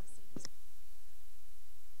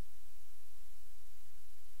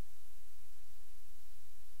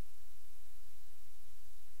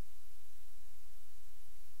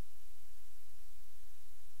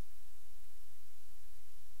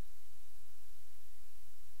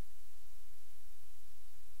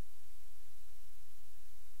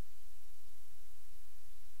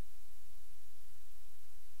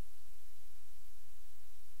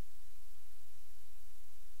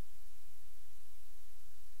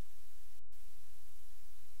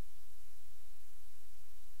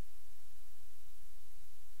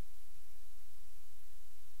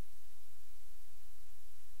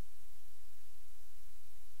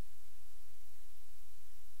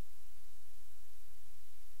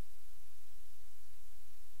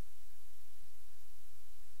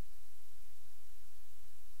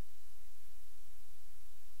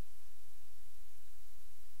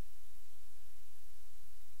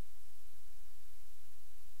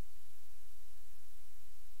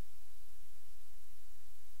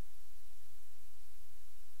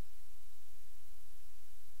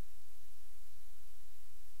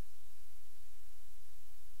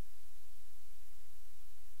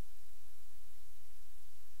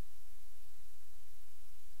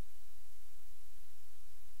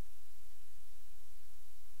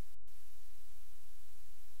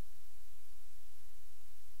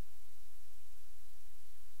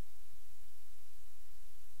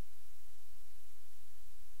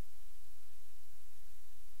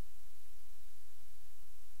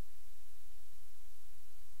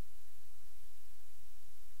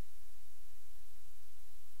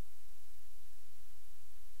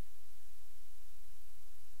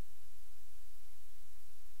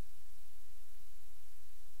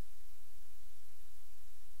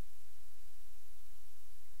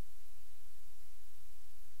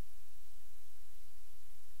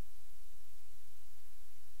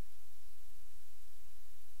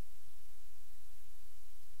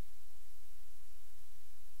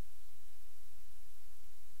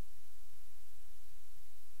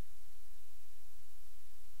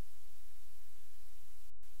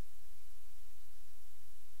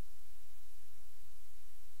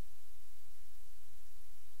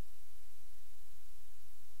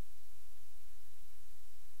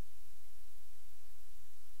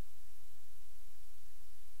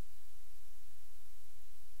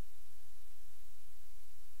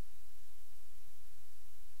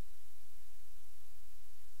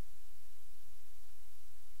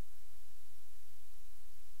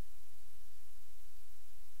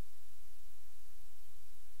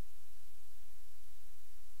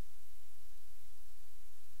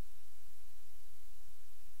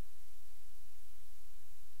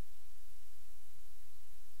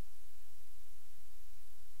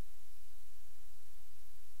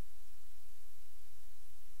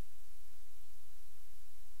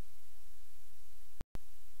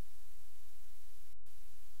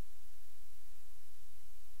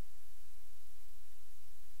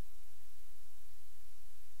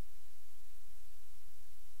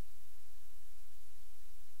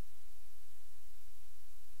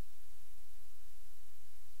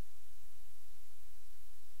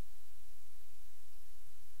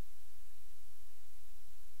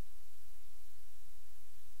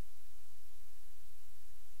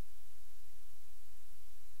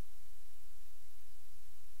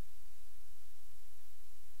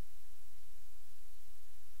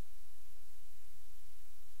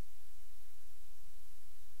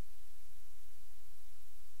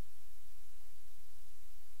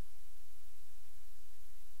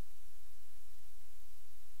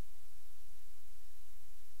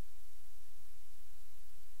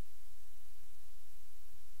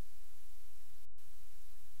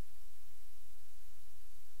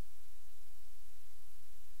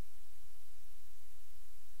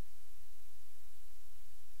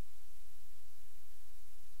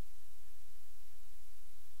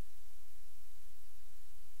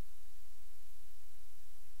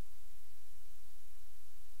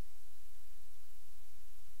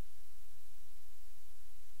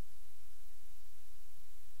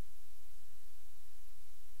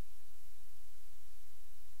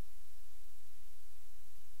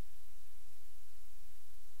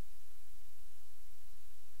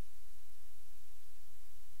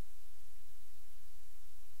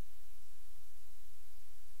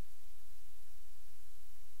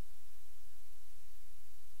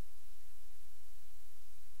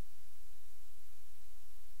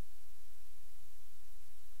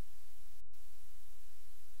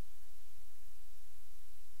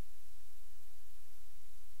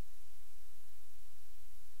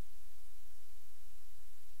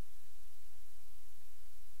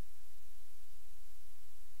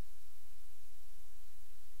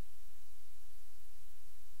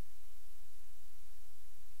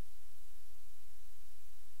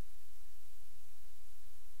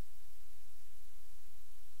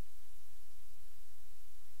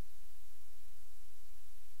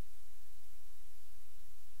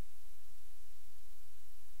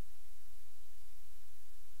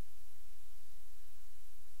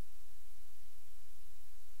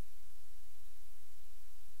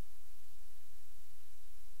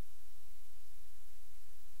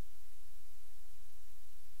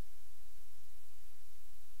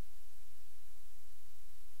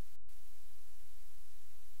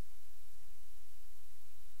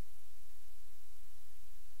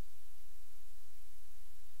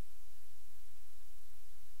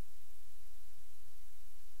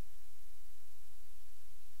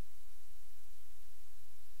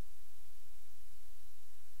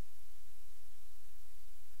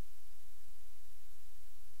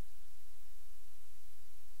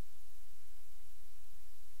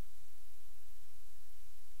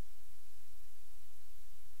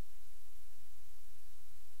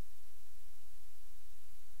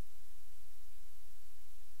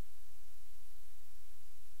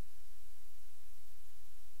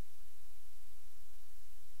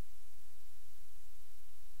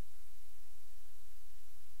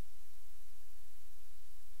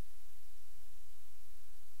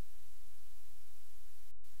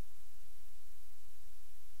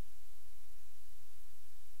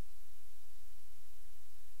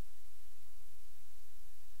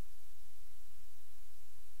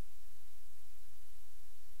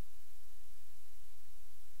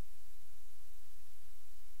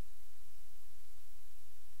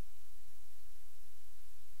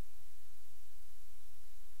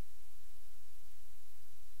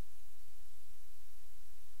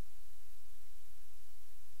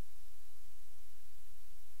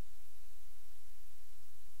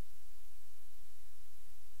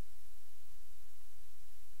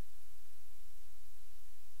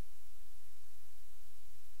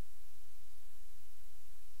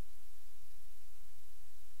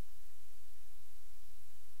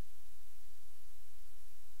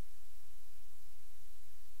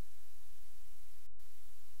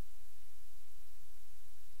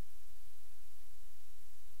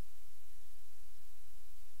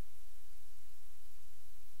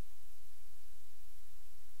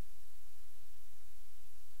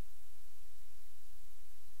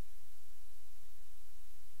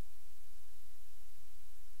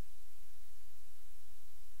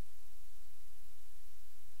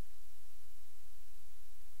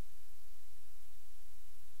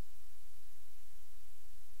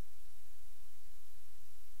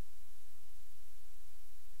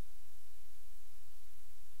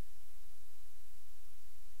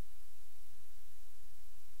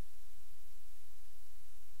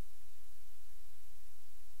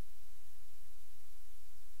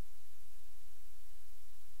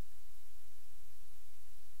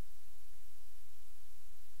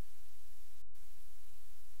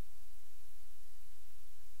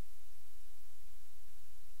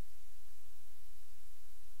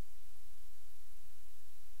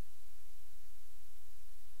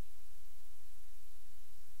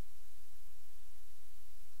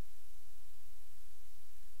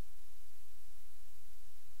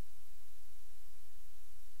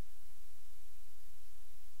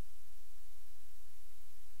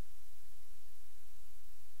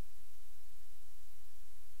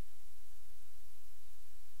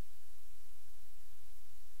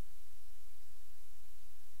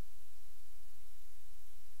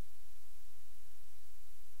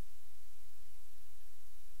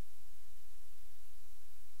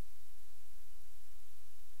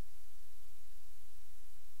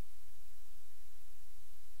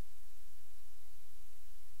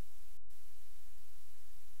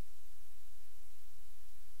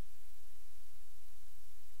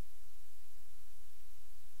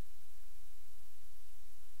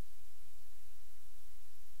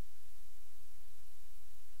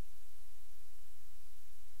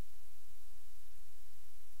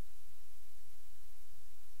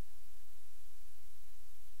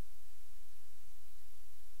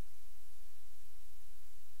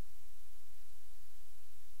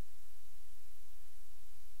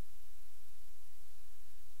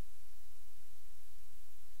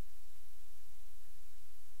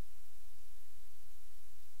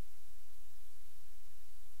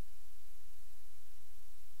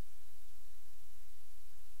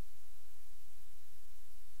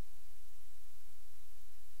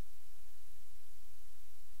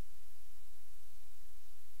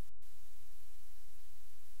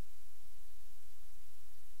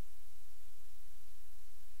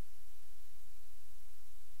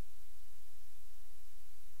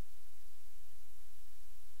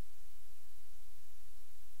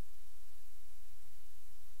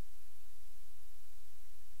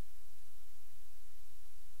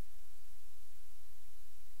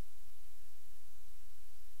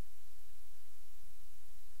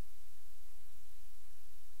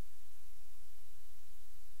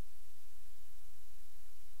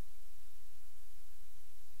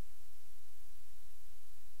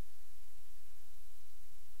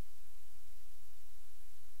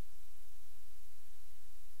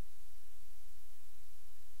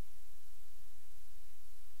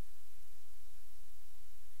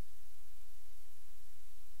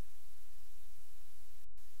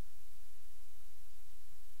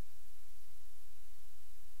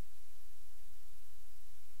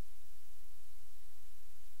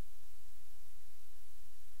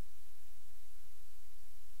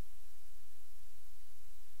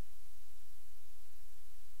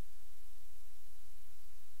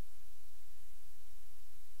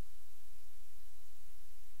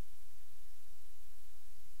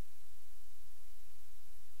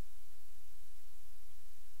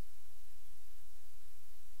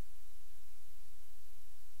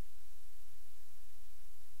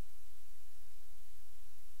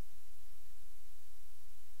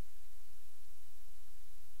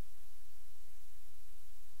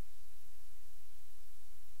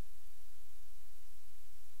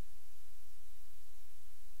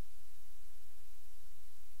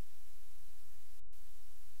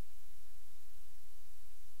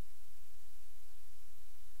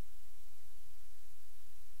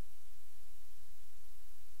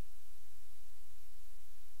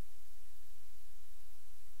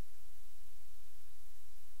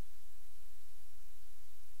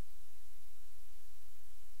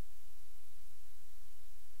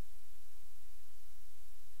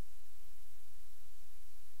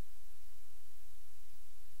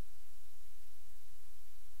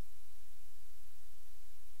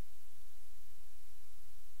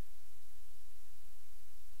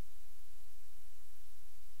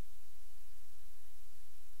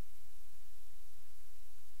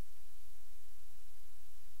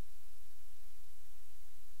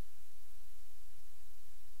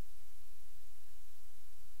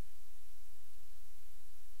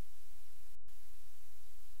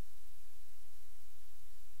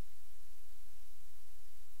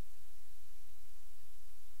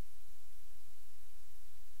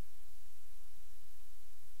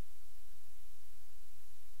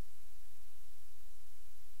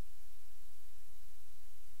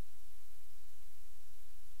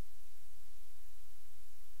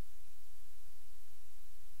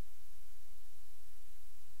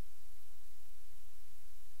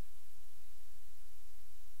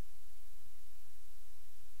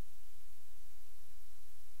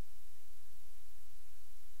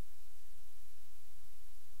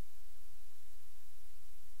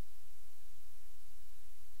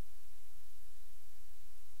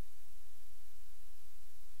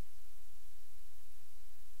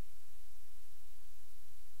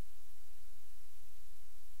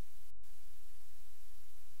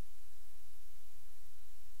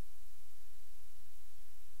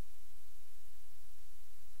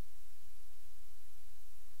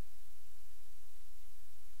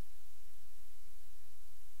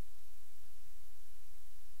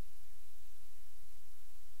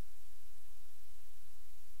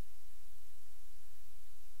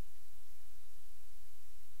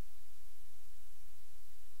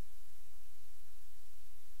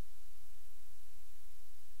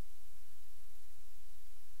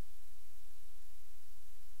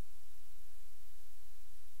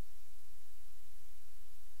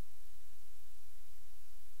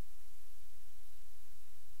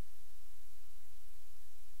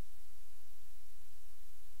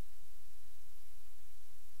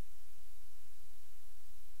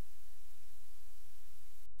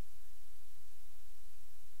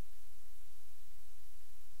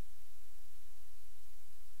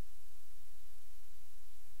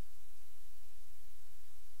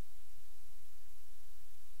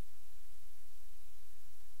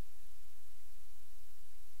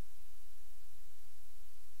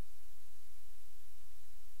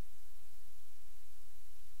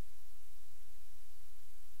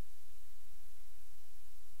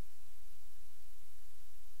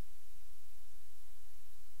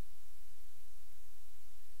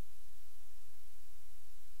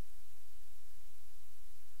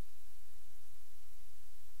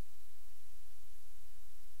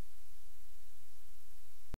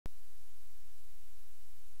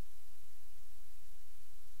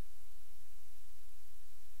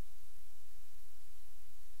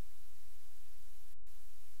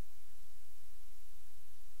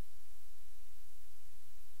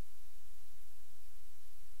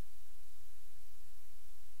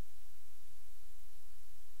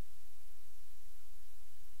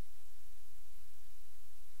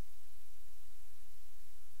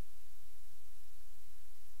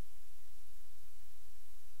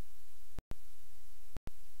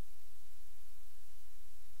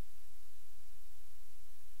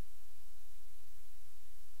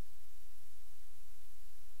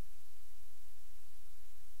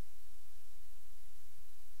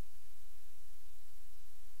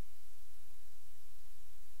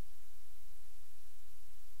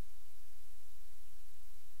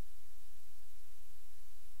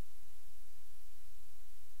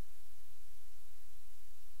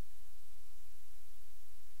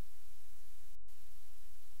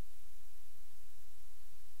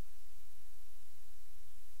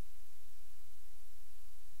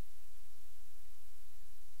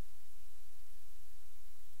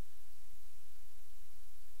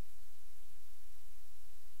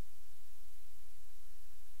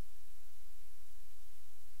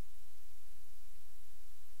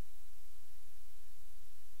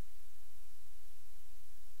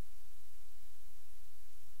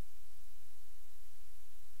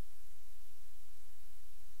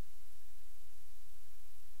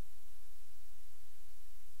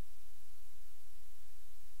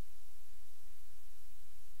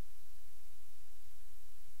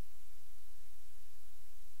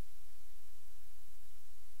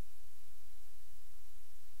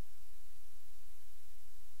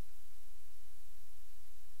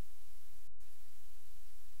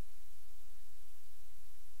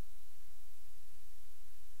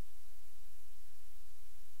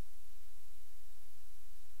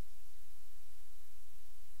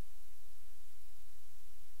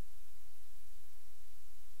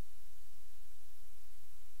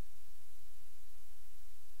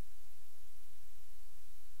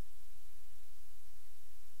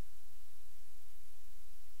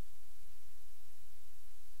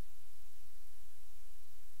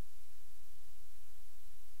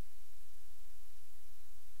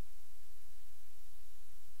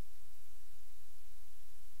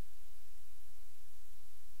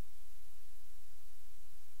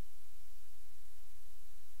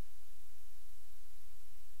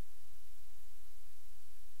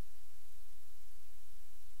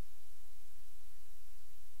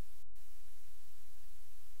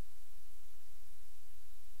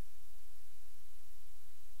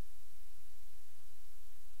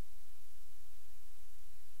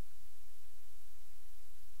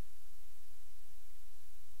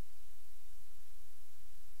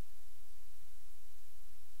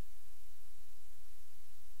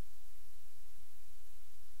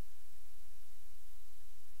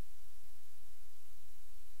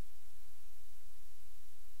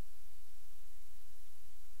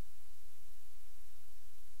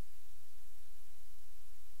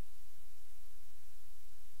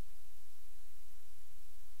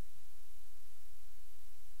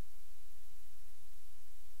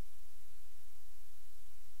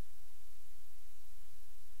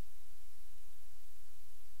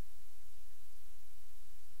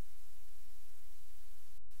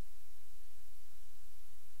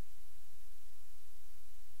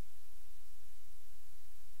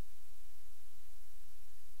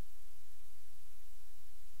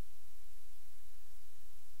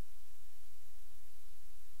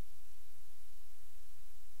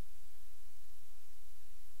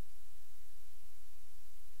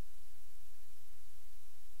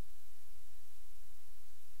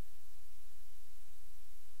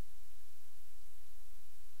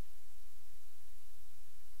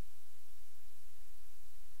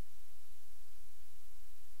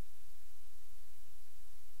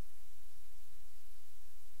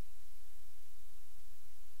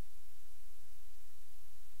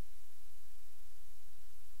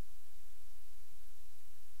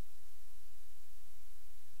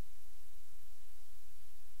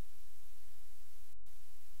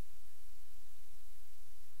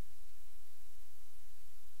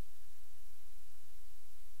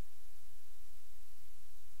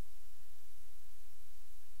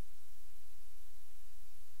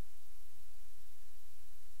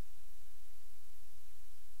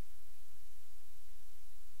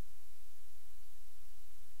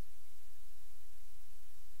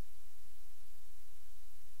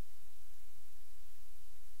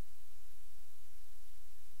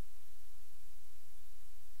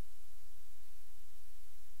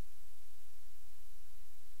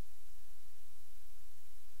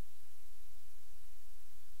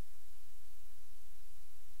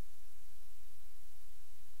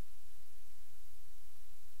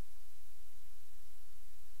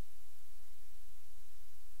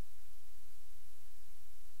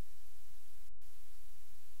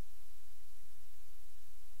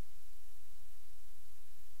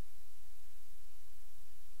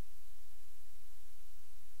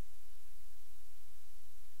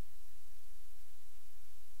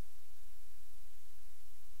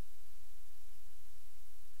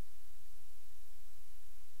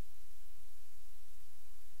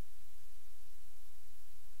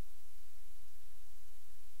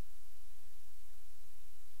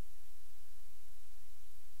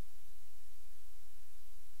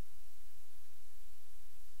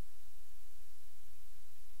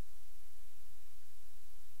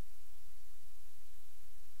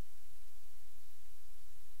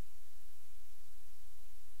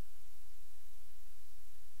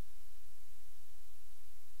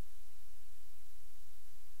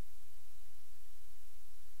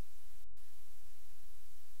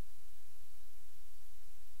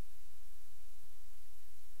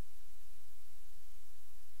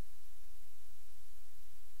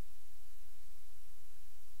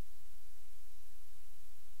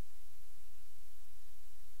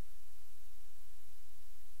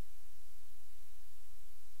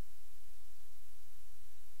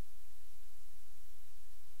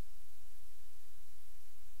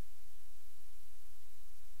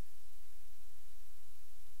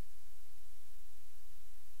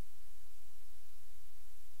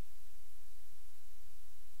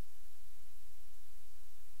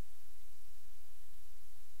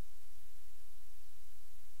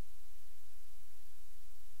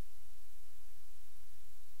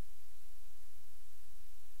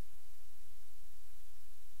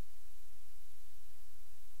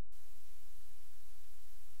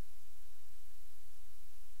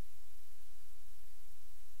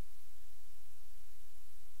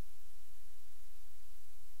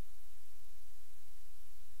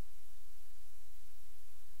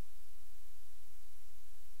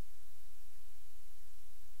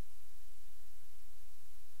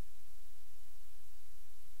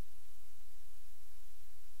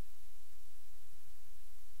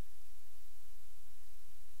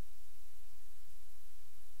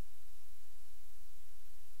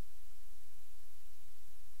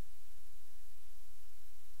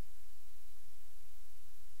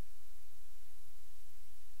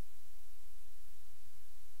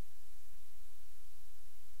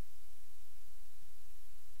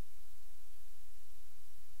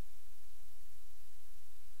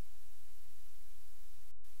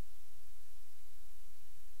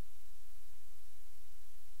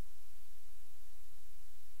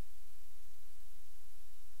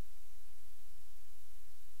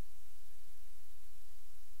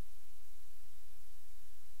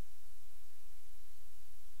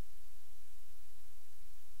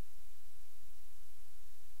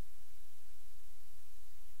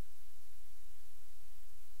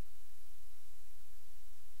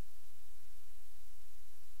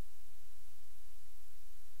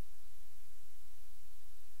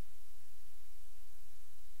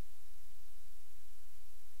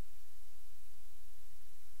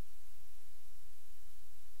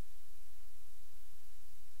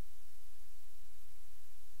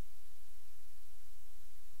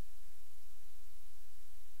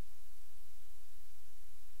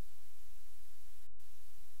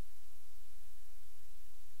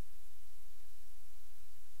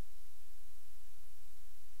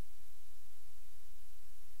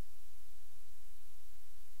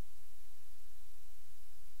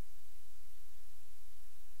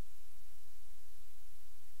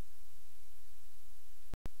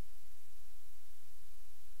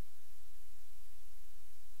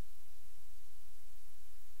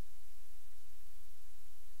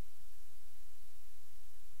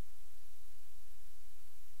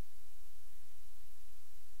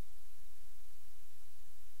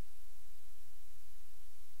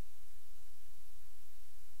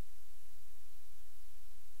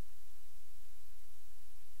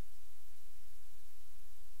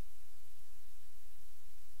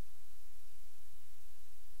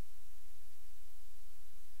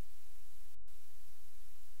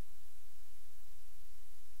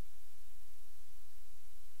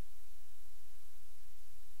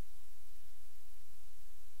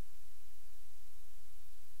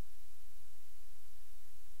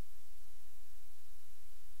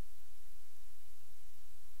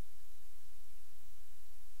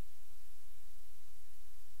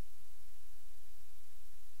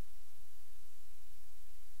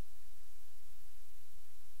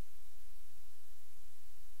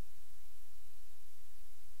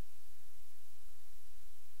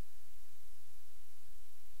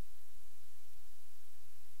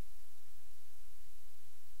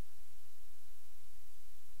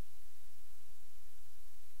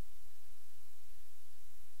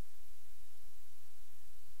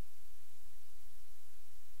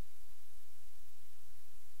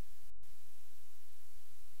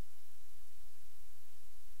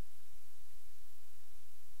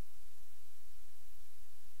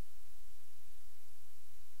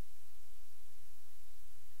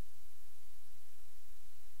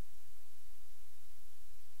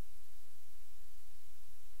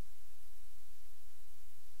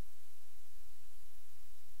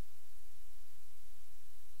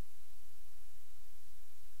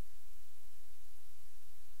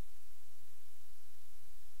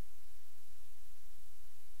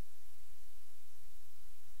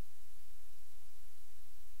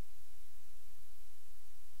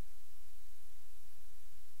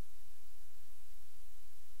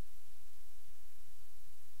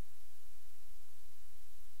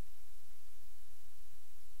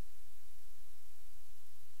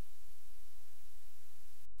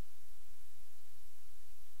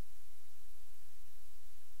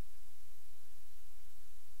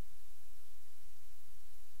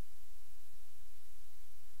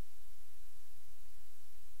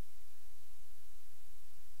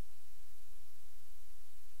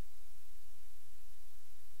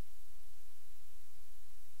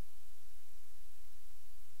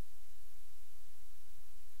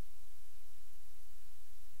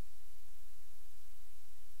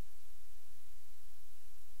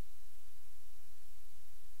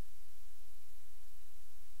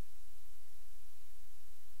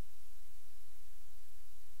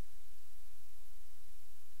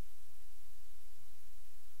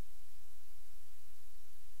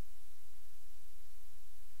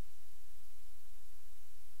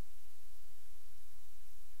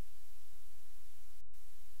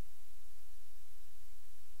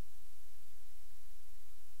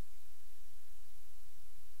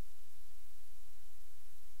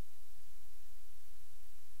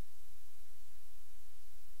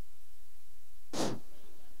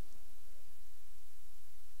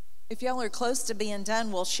 If y'all are close to being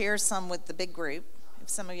done, we'll share some with the big group. If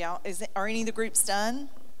some of y'all, are any of the groups done?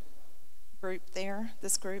 Group there,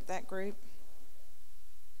 this group, that group.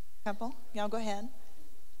 Couple, y'all go ahead.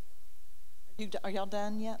 Are y'all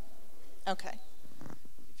done yet? Okay.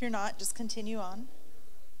 If you're not, just continue on.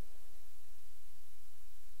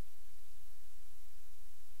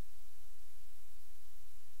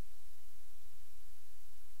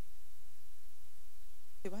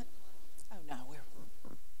 Do what? Oh, no,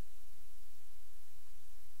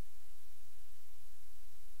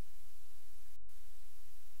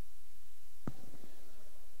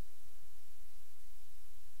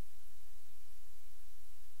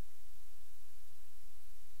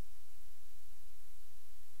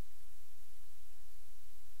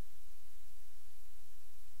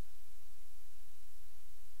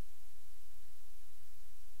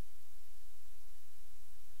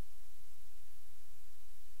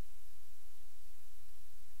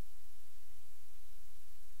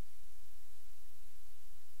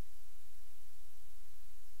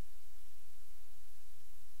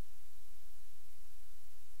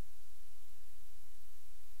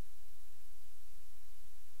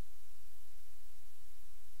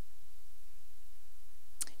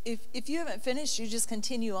 If you haven't finished, you just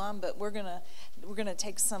continue on. But we're gonna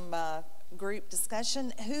take some group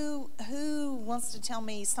discussion. Who wants to tell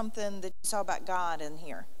me something that you saw about God in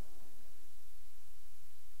here?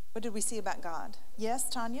 What did we see about God? Yes,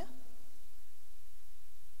 Tanya?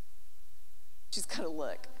 She's got to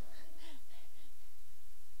look.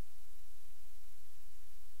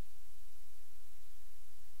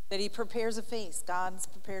 That he prepares a feast. God's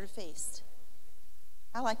prepared a feast.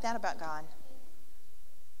 I like that about God.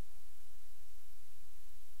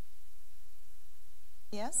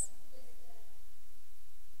 Yes?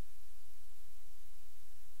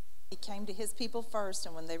 He came to his people first,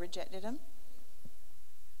 and when they rejected him,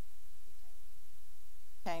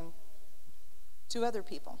 he came to other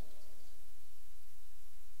people.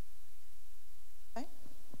 Okay?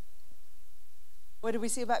 What did we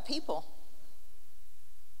see about people?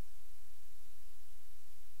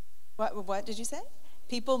 What did you say?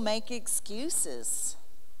 People make excuses.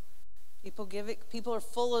 People are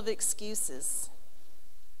full of excuses.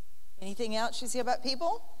 Anything else you see about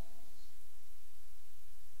people?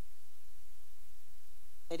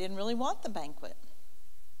 They didn't really want the banquet.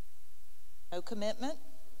 No commitment.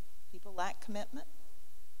 People lack commitment.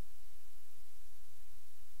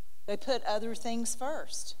 They put other things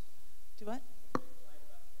first. Do what?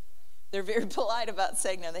 They're very polite about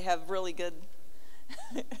saying no. They have really good,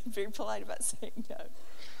 very polite about saying no.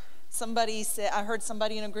 Somebody said, I heard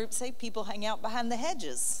somebody in a group say, people hang out behind the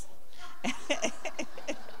hedges.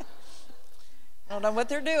 I don't know what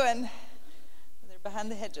they're doing. They're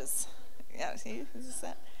behind the hedges. Yeah, see, is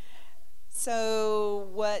that? So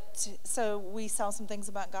we saw some things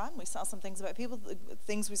about God. We saw some things about people. The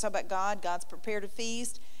things we saw about God. God's prepared a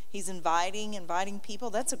feast. He's inviting people.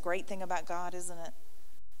 That's a great thing about God, isn't it?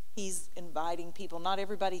 He's inviting people. Not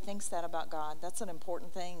everybody thinks that about God. That's an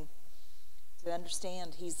important thing to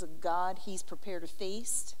understand. He's a God. He's prepared a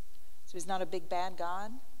feast. So he's not a big bad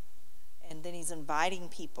God. And then he's inviting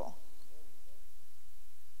people.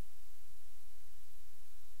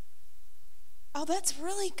 Oh, that's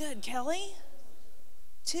really good, Kelly.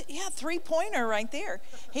 Yeah, 3-pointer right there.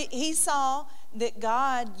 He saw that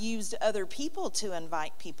God used other people to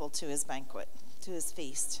invite people to his banquet, to his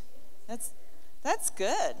feast. That's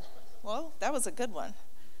good. Well, that was a good one.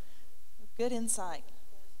 Good insight.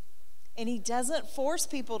 And he doesn't force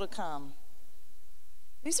people to come.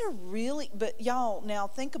 These are really, but y'all, now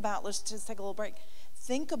think about, let's just take a little break.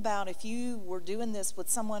 Think about if you were doing this with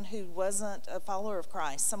someone who wasn't a follower of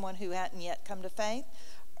Christ, someone who hadn't yet come to faith,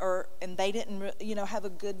 and they didn't, have a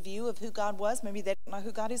good view of who God was. Maybe they don't know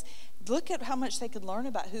who God is. Look at how much they could learn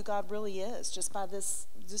about who God really is just by this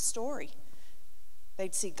story.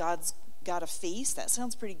 They'd see God's got a feast. That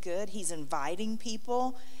sounds pretty good. He's inviting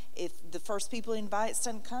people. If the first people he invites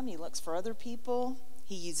doesn't come, he looks for other people.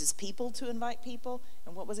 He uses people to invite people.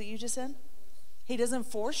 And what was it you just said? He doesn't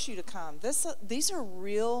force you to come. These are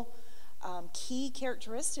real key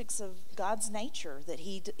characteristics of God's nature, that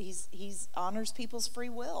he honors people's free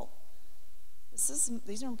will.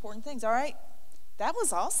 These are important things. All right, that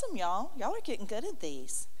was awesome, y'all. Y'all are getting good at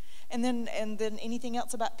these. And then anything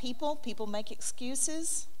else about people? People make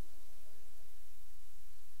excuses.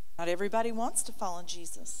 Not everybody wants to follow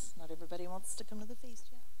Jesus. Not everybody wants to come to the feast.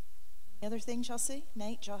 Yeah. Any other things y'all see?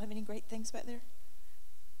 Nate, y'all have any great things back there?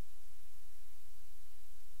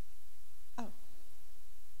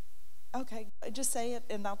 Okay, just say it,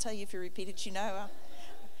 and I'll tell you if you repeat it, you know.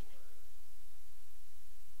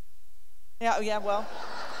 Yeah, well.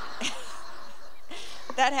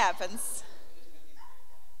 That happens.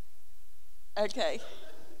 Okay.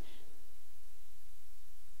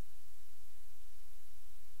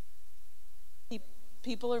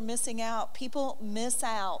 People are missing out. People miss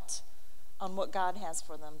out on what God has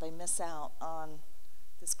for them. They miss out on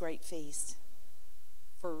this great feast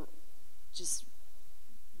for just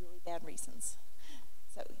really bad reasons.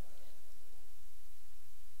 So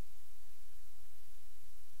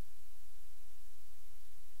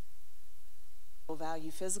people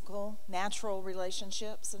value physical, natural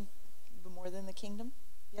relationships and more than the kingdom.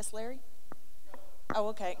 Yes, Larry? Oh,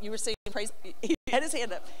 okay. You were saying praise. He had his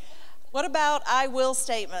hand up. What about I will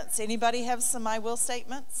statements? Anybody have some I will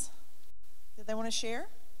statements that they want to share?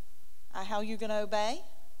 How you're going to obey?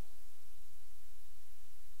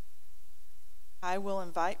 I will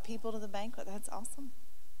invite people to the banquet. That's awesome.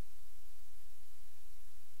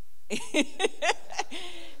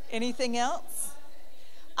 Anything else?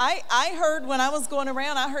 I heard when I was going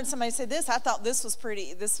around, I heard somebody say this. I thought this was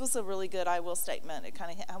pretty. This was a really good I will statement. It kind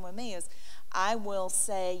of hit home with me. Is I will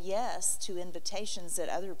say yes to invitations that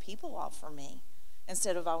other people offer me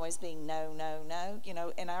instead of always being no, no, no. You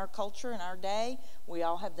know, in our culture, in our day, we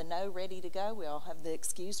all have the no ready to go. We all have the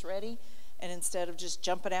excuse ready. And instead of just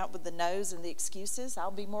jumping out with the no's and the excuses, I'll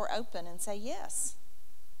be more open and say yes.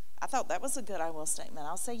 I thought that was a good I will statement.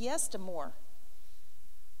 I'll say yes to more.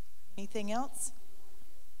 Anything else?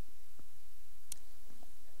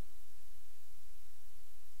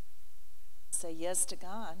 Say yes to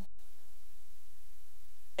God.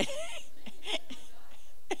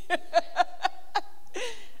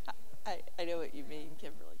 I know what you mean,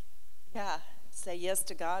 Kimberly. Yeah, say yes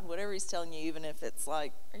to God, whatever he's telling you, even if it's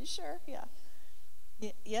like, are you sure? Yeah.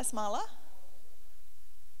 Yes, Mala?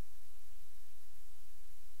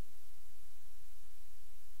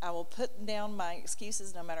 I will put down my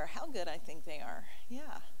excuses no matter how good I think they are.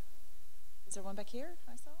 Yeah. Is there one back here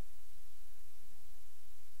I saw?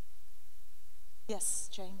 Yes,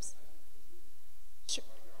 James. Sure.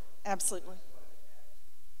 Absolutely.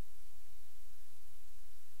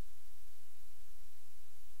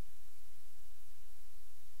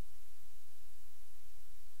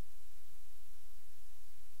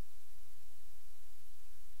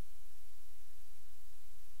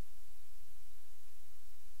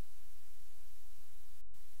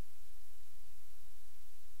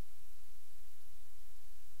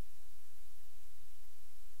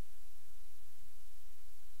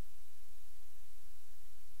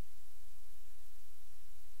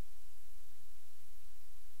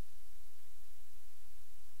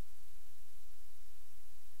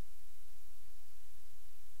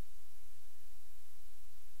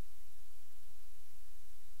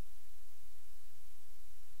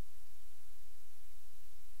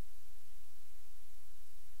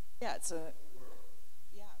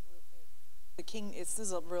 Yeah, the king. This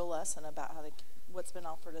is a real lesson about how what's been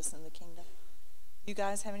offered us in the kingdom. You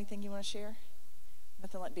guys have anything you want to share?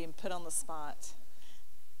 Nothing like being put on the spot.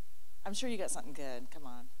 I'm sure you got something good. Come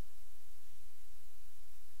on.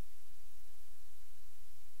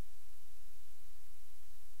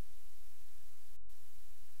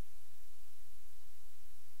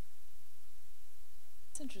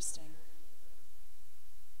 It's interesting.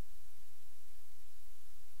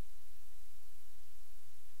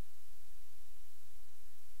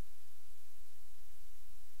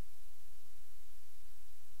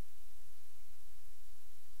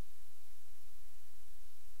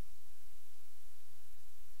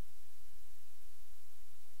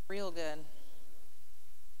 Real good.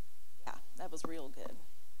 Yeah, that was real good.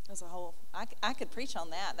 That was a whole, I could preach on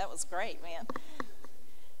that. That was great, man.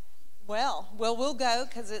 Well, we'll go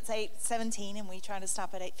because it's 8:17 and we try to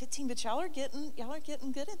stop at 8:15. But y'all are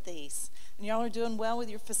getting good at these, and y'all are doing well with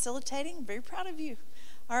your facilitating. I'm very proud of you.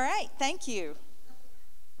 All right, thank you.